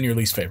favorite and then your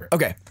least favorite.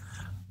 Okay.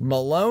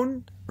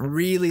 Malone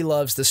really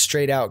loves the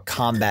straight out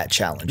combat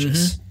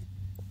challenges.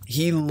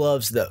 He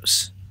loves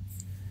those.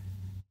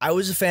 I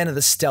was a fan of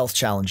the stealth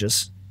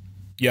challenges.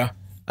 Yeah.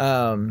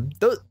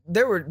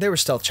 There were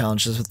stealth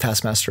challenges with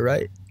Taskmaster,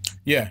 right?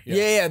 Yeah.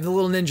 Yeah, the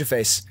little ninja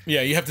face.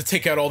 Yeah, you have to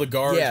take out all the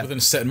guards within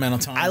a set amount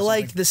of time. I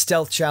liked the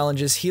stealth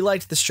challenges. He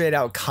liked the straight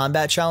out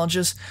combat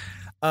challenges.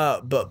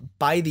 But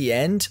by the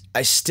end,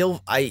 I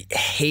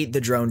hate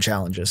the drone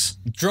challenges.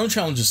 Drone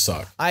challenges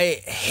suck.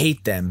 I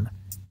hate them.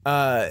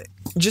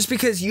 Just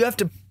because you have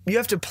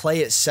to play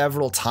it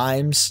several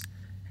times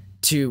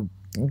to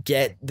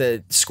get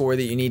the score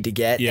that you need to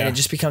get, and it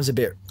just becomes a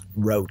bit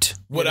rote.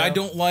 What I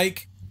don't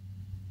like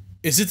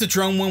is it the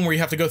drone one where you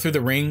have to go through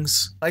the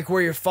rings? Like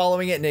where you're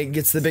following it and it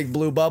gets the big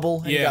blue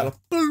bubble and you gotta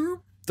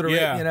boop through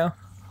it, you know?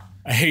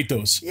 I hate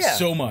those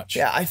so much.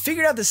 Yeah, I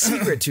figured out the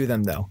secret to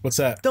them though. What's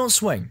that? Don't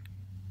swing.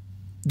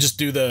 Just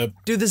do the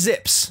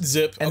zips.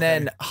 And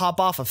then hop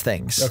off of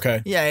things.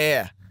 Okay.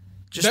 Yeah.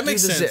 Just that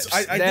makes sense. Zips.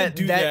 I did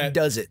do that. That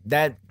does it.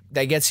 That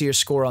gets you your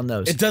score on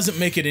those. It doesn't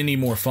make it any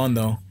more fun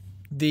though.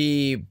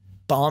 The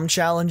bomb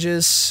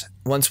challenges,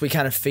 once we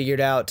kind of figured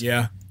out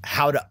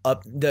how to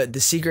up the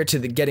secret to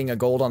getting a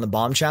gold on the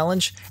bomb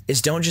challenge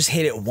is don't just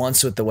hit it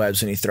once with the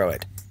webs when you throw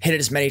it. Hit it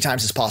as many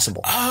times as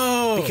possible.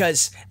 Oh.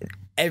 Because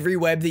every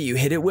web that you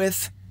hit it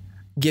with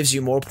gives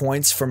you more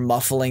points for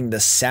muffling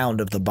the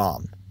sound of the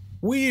bomb.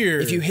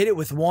 Weird. If you hit it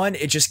with one,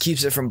 it just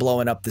keeps it from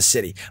blowing up the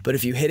city. But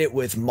if you hit it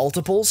with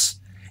multiples,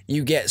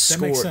 you get score.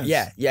 That makes sense.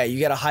 Yeah, you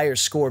get a higher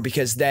score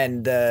because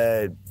then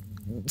the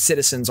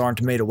citizens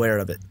aren't made aware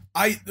of it.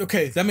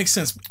 Okay, that makes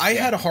sense. I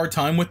had a hard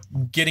time with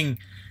getting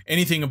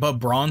anything above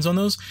bronze on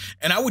those,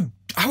 and I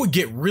would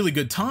get really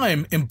good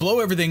time and blow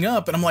everything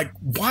up, and I'm like,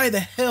 why the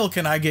hell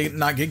can I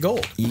not get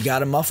gold? You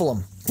gotta muffle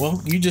them.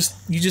 Well, you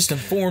just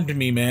informed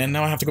me, man.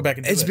 Now I have to go back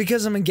and do It's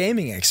because I'm a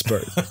gaming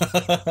expert.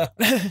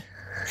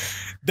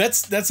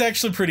 That's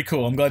actually pretty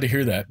cool. I'm glad to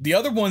hear that. The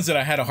other ones that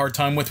I had a hard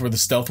time with were the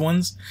stealth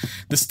ones.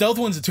 The stealth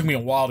ones, it took me a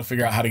while to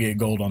figure out how to get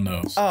gold on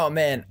those. Oh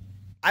man,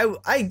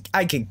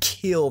 I could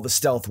kill the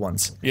stealth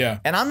ones. Yeah.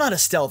 And I'm not a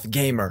stealth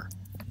gamer,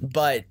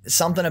 but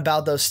something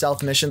about those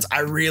stealth missions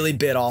I really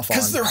bit off on.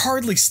 Because they're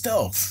hardly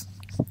stealth.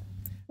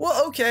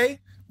 Well, okay.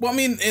 Well, I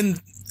mean,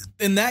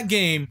 in that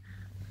game,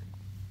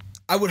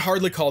 I would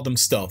hardly call them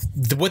stealth.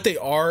 What they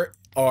are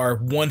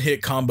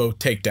one-hit combo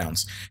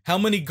takedowns. How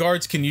many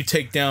guards can you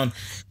take down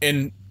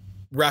in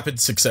rapid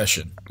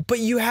succession? But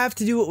you have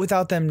to do it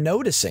without them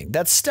noticing.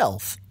 That's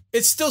stealth.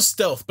 It's still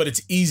stealth, but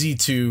it's easy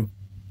to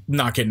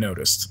not get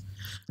noticed.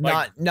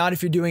 Not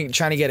if you're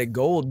trying to get a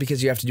gold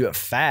because you have to do it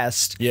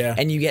fast. Yeah.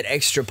 And you get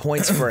extra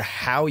points for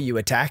how you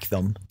attack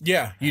them.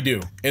 Yeah, you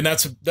do. And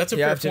that's a You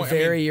fair have to point.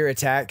 vary your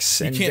attacks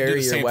and can't do vary the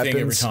your same thing every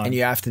weapons, time. and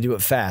you have to do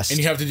it fast. And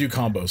you have to do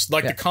combos.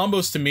 The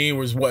combos to me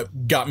was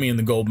what got me in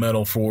the gold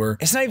medal for.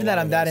 It's not even that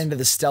I'm that into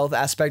the stealth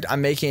aspect.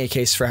 I'm making a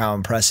case for how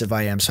impressive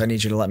I am, so I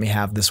need you to let me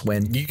have this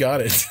win. You got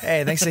it.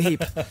 Hey, thanks a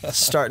heap.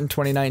 Starting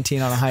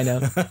 2019 on a high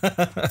note.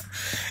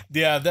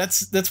 Yeah,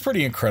 that's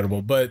pretty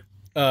incredible. But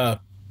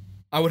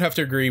I would have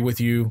to agree with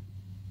you.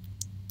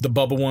 The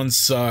bubble ones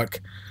suck.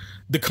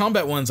 The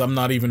combat ones, I'm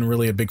not even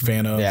really a big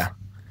fan of. Yeah.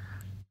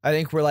 I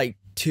think we're like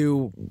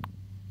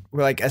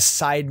a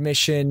side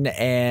mission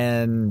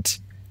and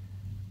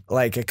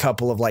like a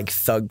couple of like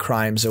thug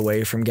crimes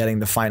away from getting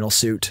the final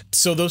suit.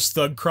 So those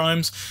thug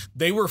crimes,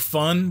 they were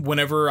fun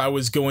whenever I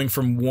was going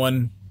from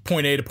one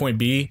point A to point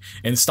B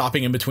and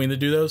stopping in between to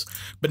do those.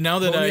 But now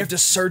that When you have to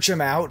search them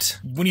out,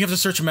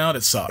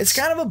 it sucks. it's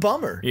kind of a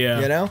bummer. Yeah.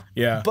 You know?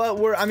 Yeah. But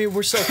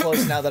we're so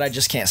close now that I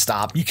just can't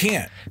stop. You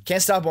can't.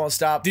 Can't stop, won't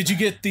stop. Did you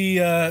get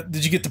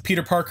the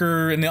Peter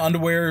Parker in the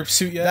underwear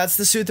suit yet? That's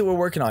the suit that we're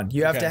working on.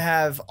 You have to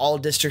have all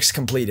districts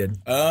completed.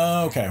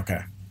 Oh, okay.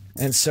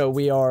 And so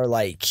we are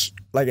like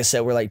I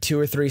said, we're like 2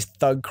 or 3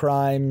 thug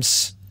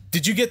crimes.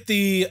 Did you get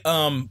the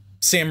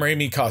Sam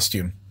Raimi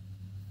costume?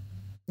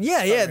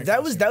 Yeah,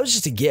 that was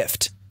just a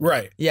gift.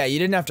 Right. Yeah, you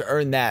didn't have to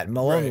earn that.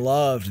 Malone Right.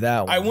 loved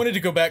that one. I wanted to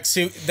go back.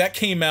 See, that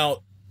came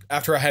out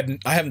after I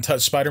haven't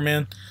touched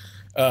Spider-Man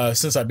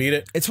since I beat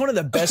it. It's one of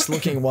the best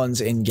looking ones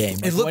in game.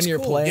 Like, It looks when you're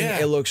cool, playing,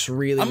 yeah. it looks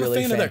really, I'm a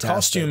really fan fantastic. of that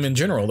costume in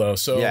general, though.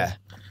 So Yeah.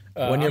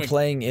 When you're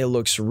playing, it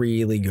looks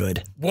really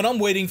good. what I'm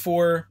waiting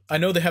for, I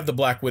know they have the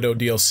Black Widow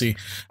DLC.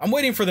 I'm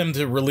waiting for them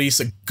to release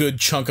a good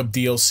chunk of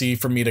DLC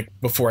for me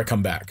before I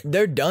come back.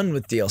 They're done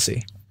with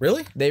DLC.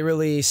 Really? They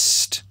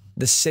released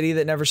The City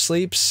That Never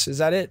Sleeps. Is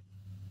that it?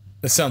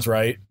 That sounds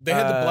right. They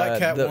had the Black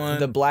Cat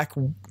one. The Black,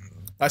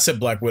 I said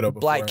Black Widow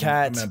before. Black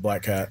Cat. I meant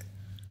Black Cat.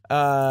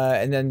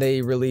 and then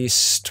they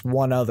released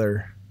one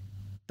other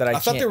that I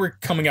thought they were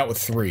coming out with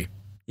 3.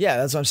 Yeah,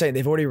 that's what I'm saying.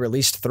 They've already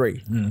released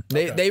 3.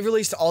 They've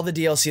released all the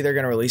DLC they're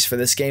going to release for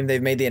this game.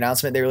 They've made the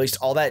announcement. They released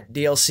all that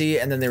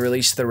DLC, and then they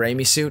released the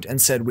Raimi suit and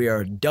said, we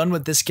are done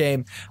with this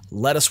game.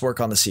 Let us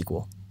work on the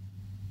sequel.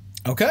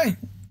 Okay.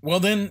 Well,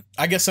 then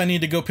I guess I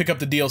need to go pick up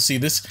the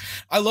DLC.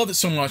 I love it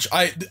so much.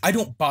 I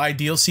don't buy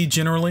DLC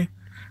generally,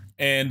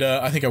 and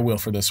I think I will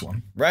for this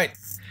one. Right.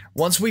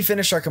 Once we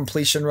finish our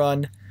completion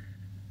run,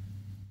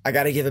 I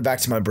got to give it back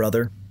to my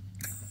brother.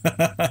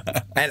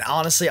 And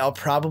honestly, I'll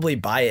probably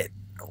buy it.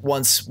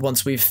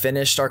 Once we've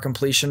finished our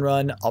completion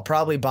run, I'll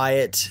probably buy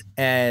it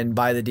and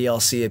buy the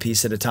DLC a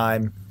piece at a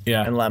time.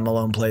 Yeah. And let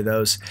Malone play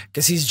those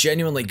because he's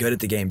genuinely good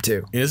at the game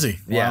too. Is he?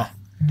 Yeah. Wow.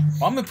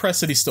 Well, I'm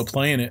impressed that he's still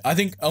playing it. I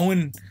think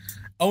Owen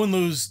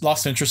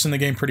lost interest in the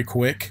game pretty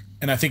quick,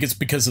 and I think it's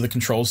because of the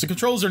controls. The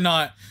controls are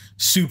not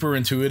super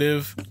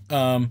intuitive,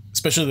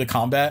 especially the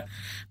combat.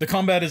 The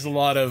combat is a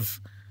lot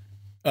of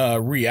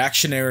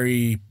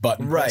reactionary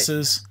button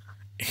presses.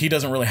 He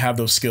doesn't really have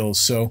those skills,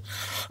 so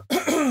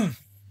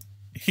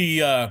he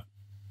can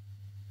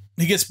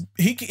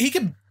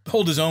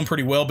hold his own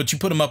pretty well, but you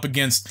put him up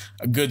against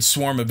a good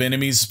swarm of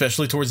enemies,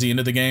 especially towards the end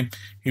of the game,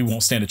 he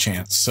won't stand a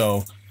chance.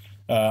 So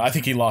I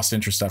think he lost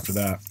interest after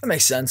that. That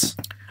makes sense.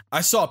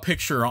 I saw a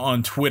picture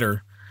on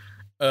Twitter.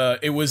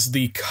 It was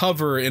the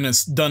cover, and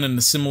it's done in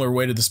a similar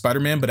way to the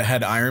Spider-Man, but it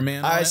had Iron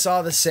Man on I it.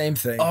 saw the same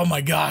thing. Oh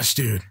my gosh,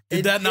 dude.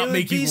 Did that not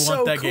make you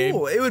want that game?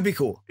 It would be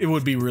cool. It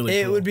would be really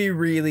cool. It would be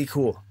really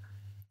cool.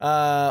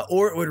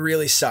 Or it would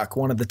really suck,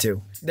 one of the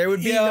two. There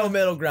would be no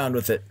middle ground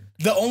with it.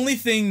 The only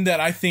thing that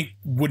I think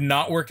would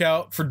not work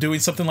out for doing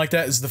something like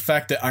that is the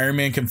fact that Iron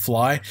Man can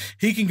fly.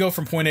 He can go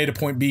from point A to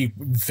point B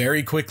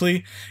very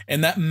quickly.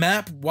 And that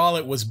map, while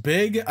it was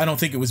big, I don't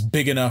think it was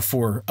big enough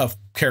for a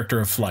character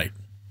of flight.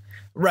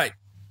 Right.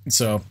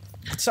 So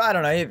I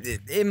don't know.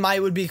 It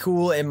might would be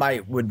cool. It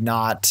might would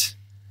not.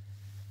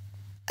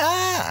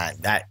 I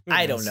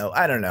don't know.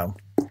 I don't know.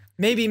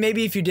 Maybe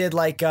if you did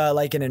like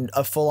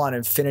a full-on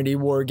Infinity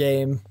War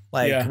game,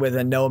 with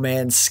a No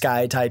Man's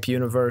Sky type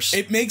universe.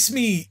 It makes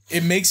me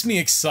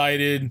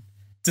excited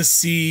to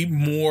see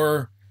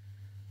more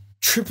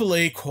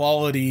AAA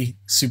quality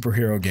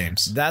superhero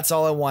games. That's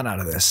all I want out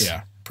of this.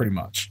 Yeah, pretty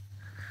much.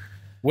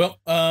 Well,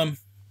 Ryan,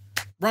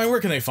 where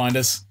can they find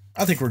us?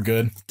 I think we're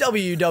good.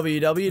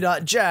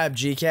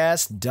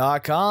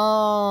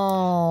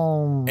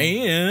 www.jabgcast.com.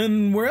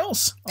 And where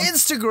else?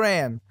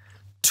 Instagram,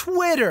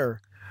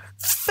 Twitter,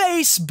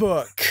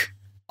 Facebook.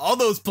 All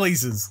those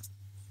places.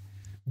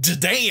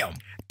 Damn.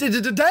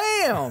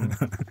 Damn.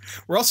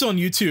 We're also on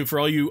YouTube for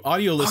all you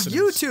audio listeners.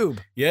 YouTube.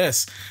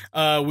 Yes.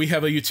 We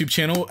have a YouTube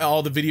channel.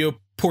 All the video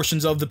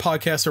portions of the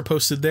podcast are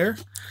posted there.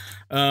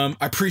 I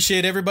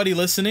appreciate everybody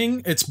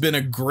listening. It's been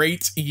a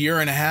great year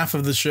and a half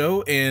of the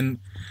show, and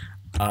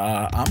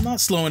I'm not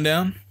slowing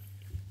down.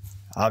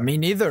 Me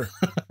neither.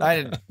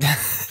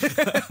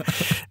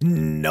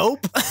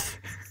 Nope.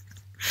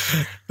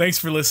 Thanks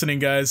for listening,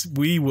 guys.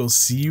 We will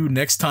see you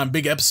next time.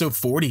 Big episode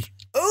 40.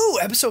 Ooh,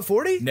 episode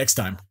 40? Next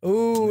time.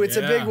 Ooh, it's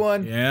a big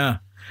one. Yeah.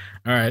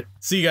 All right.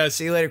 See you guys.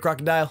 See you later,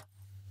 crocodile.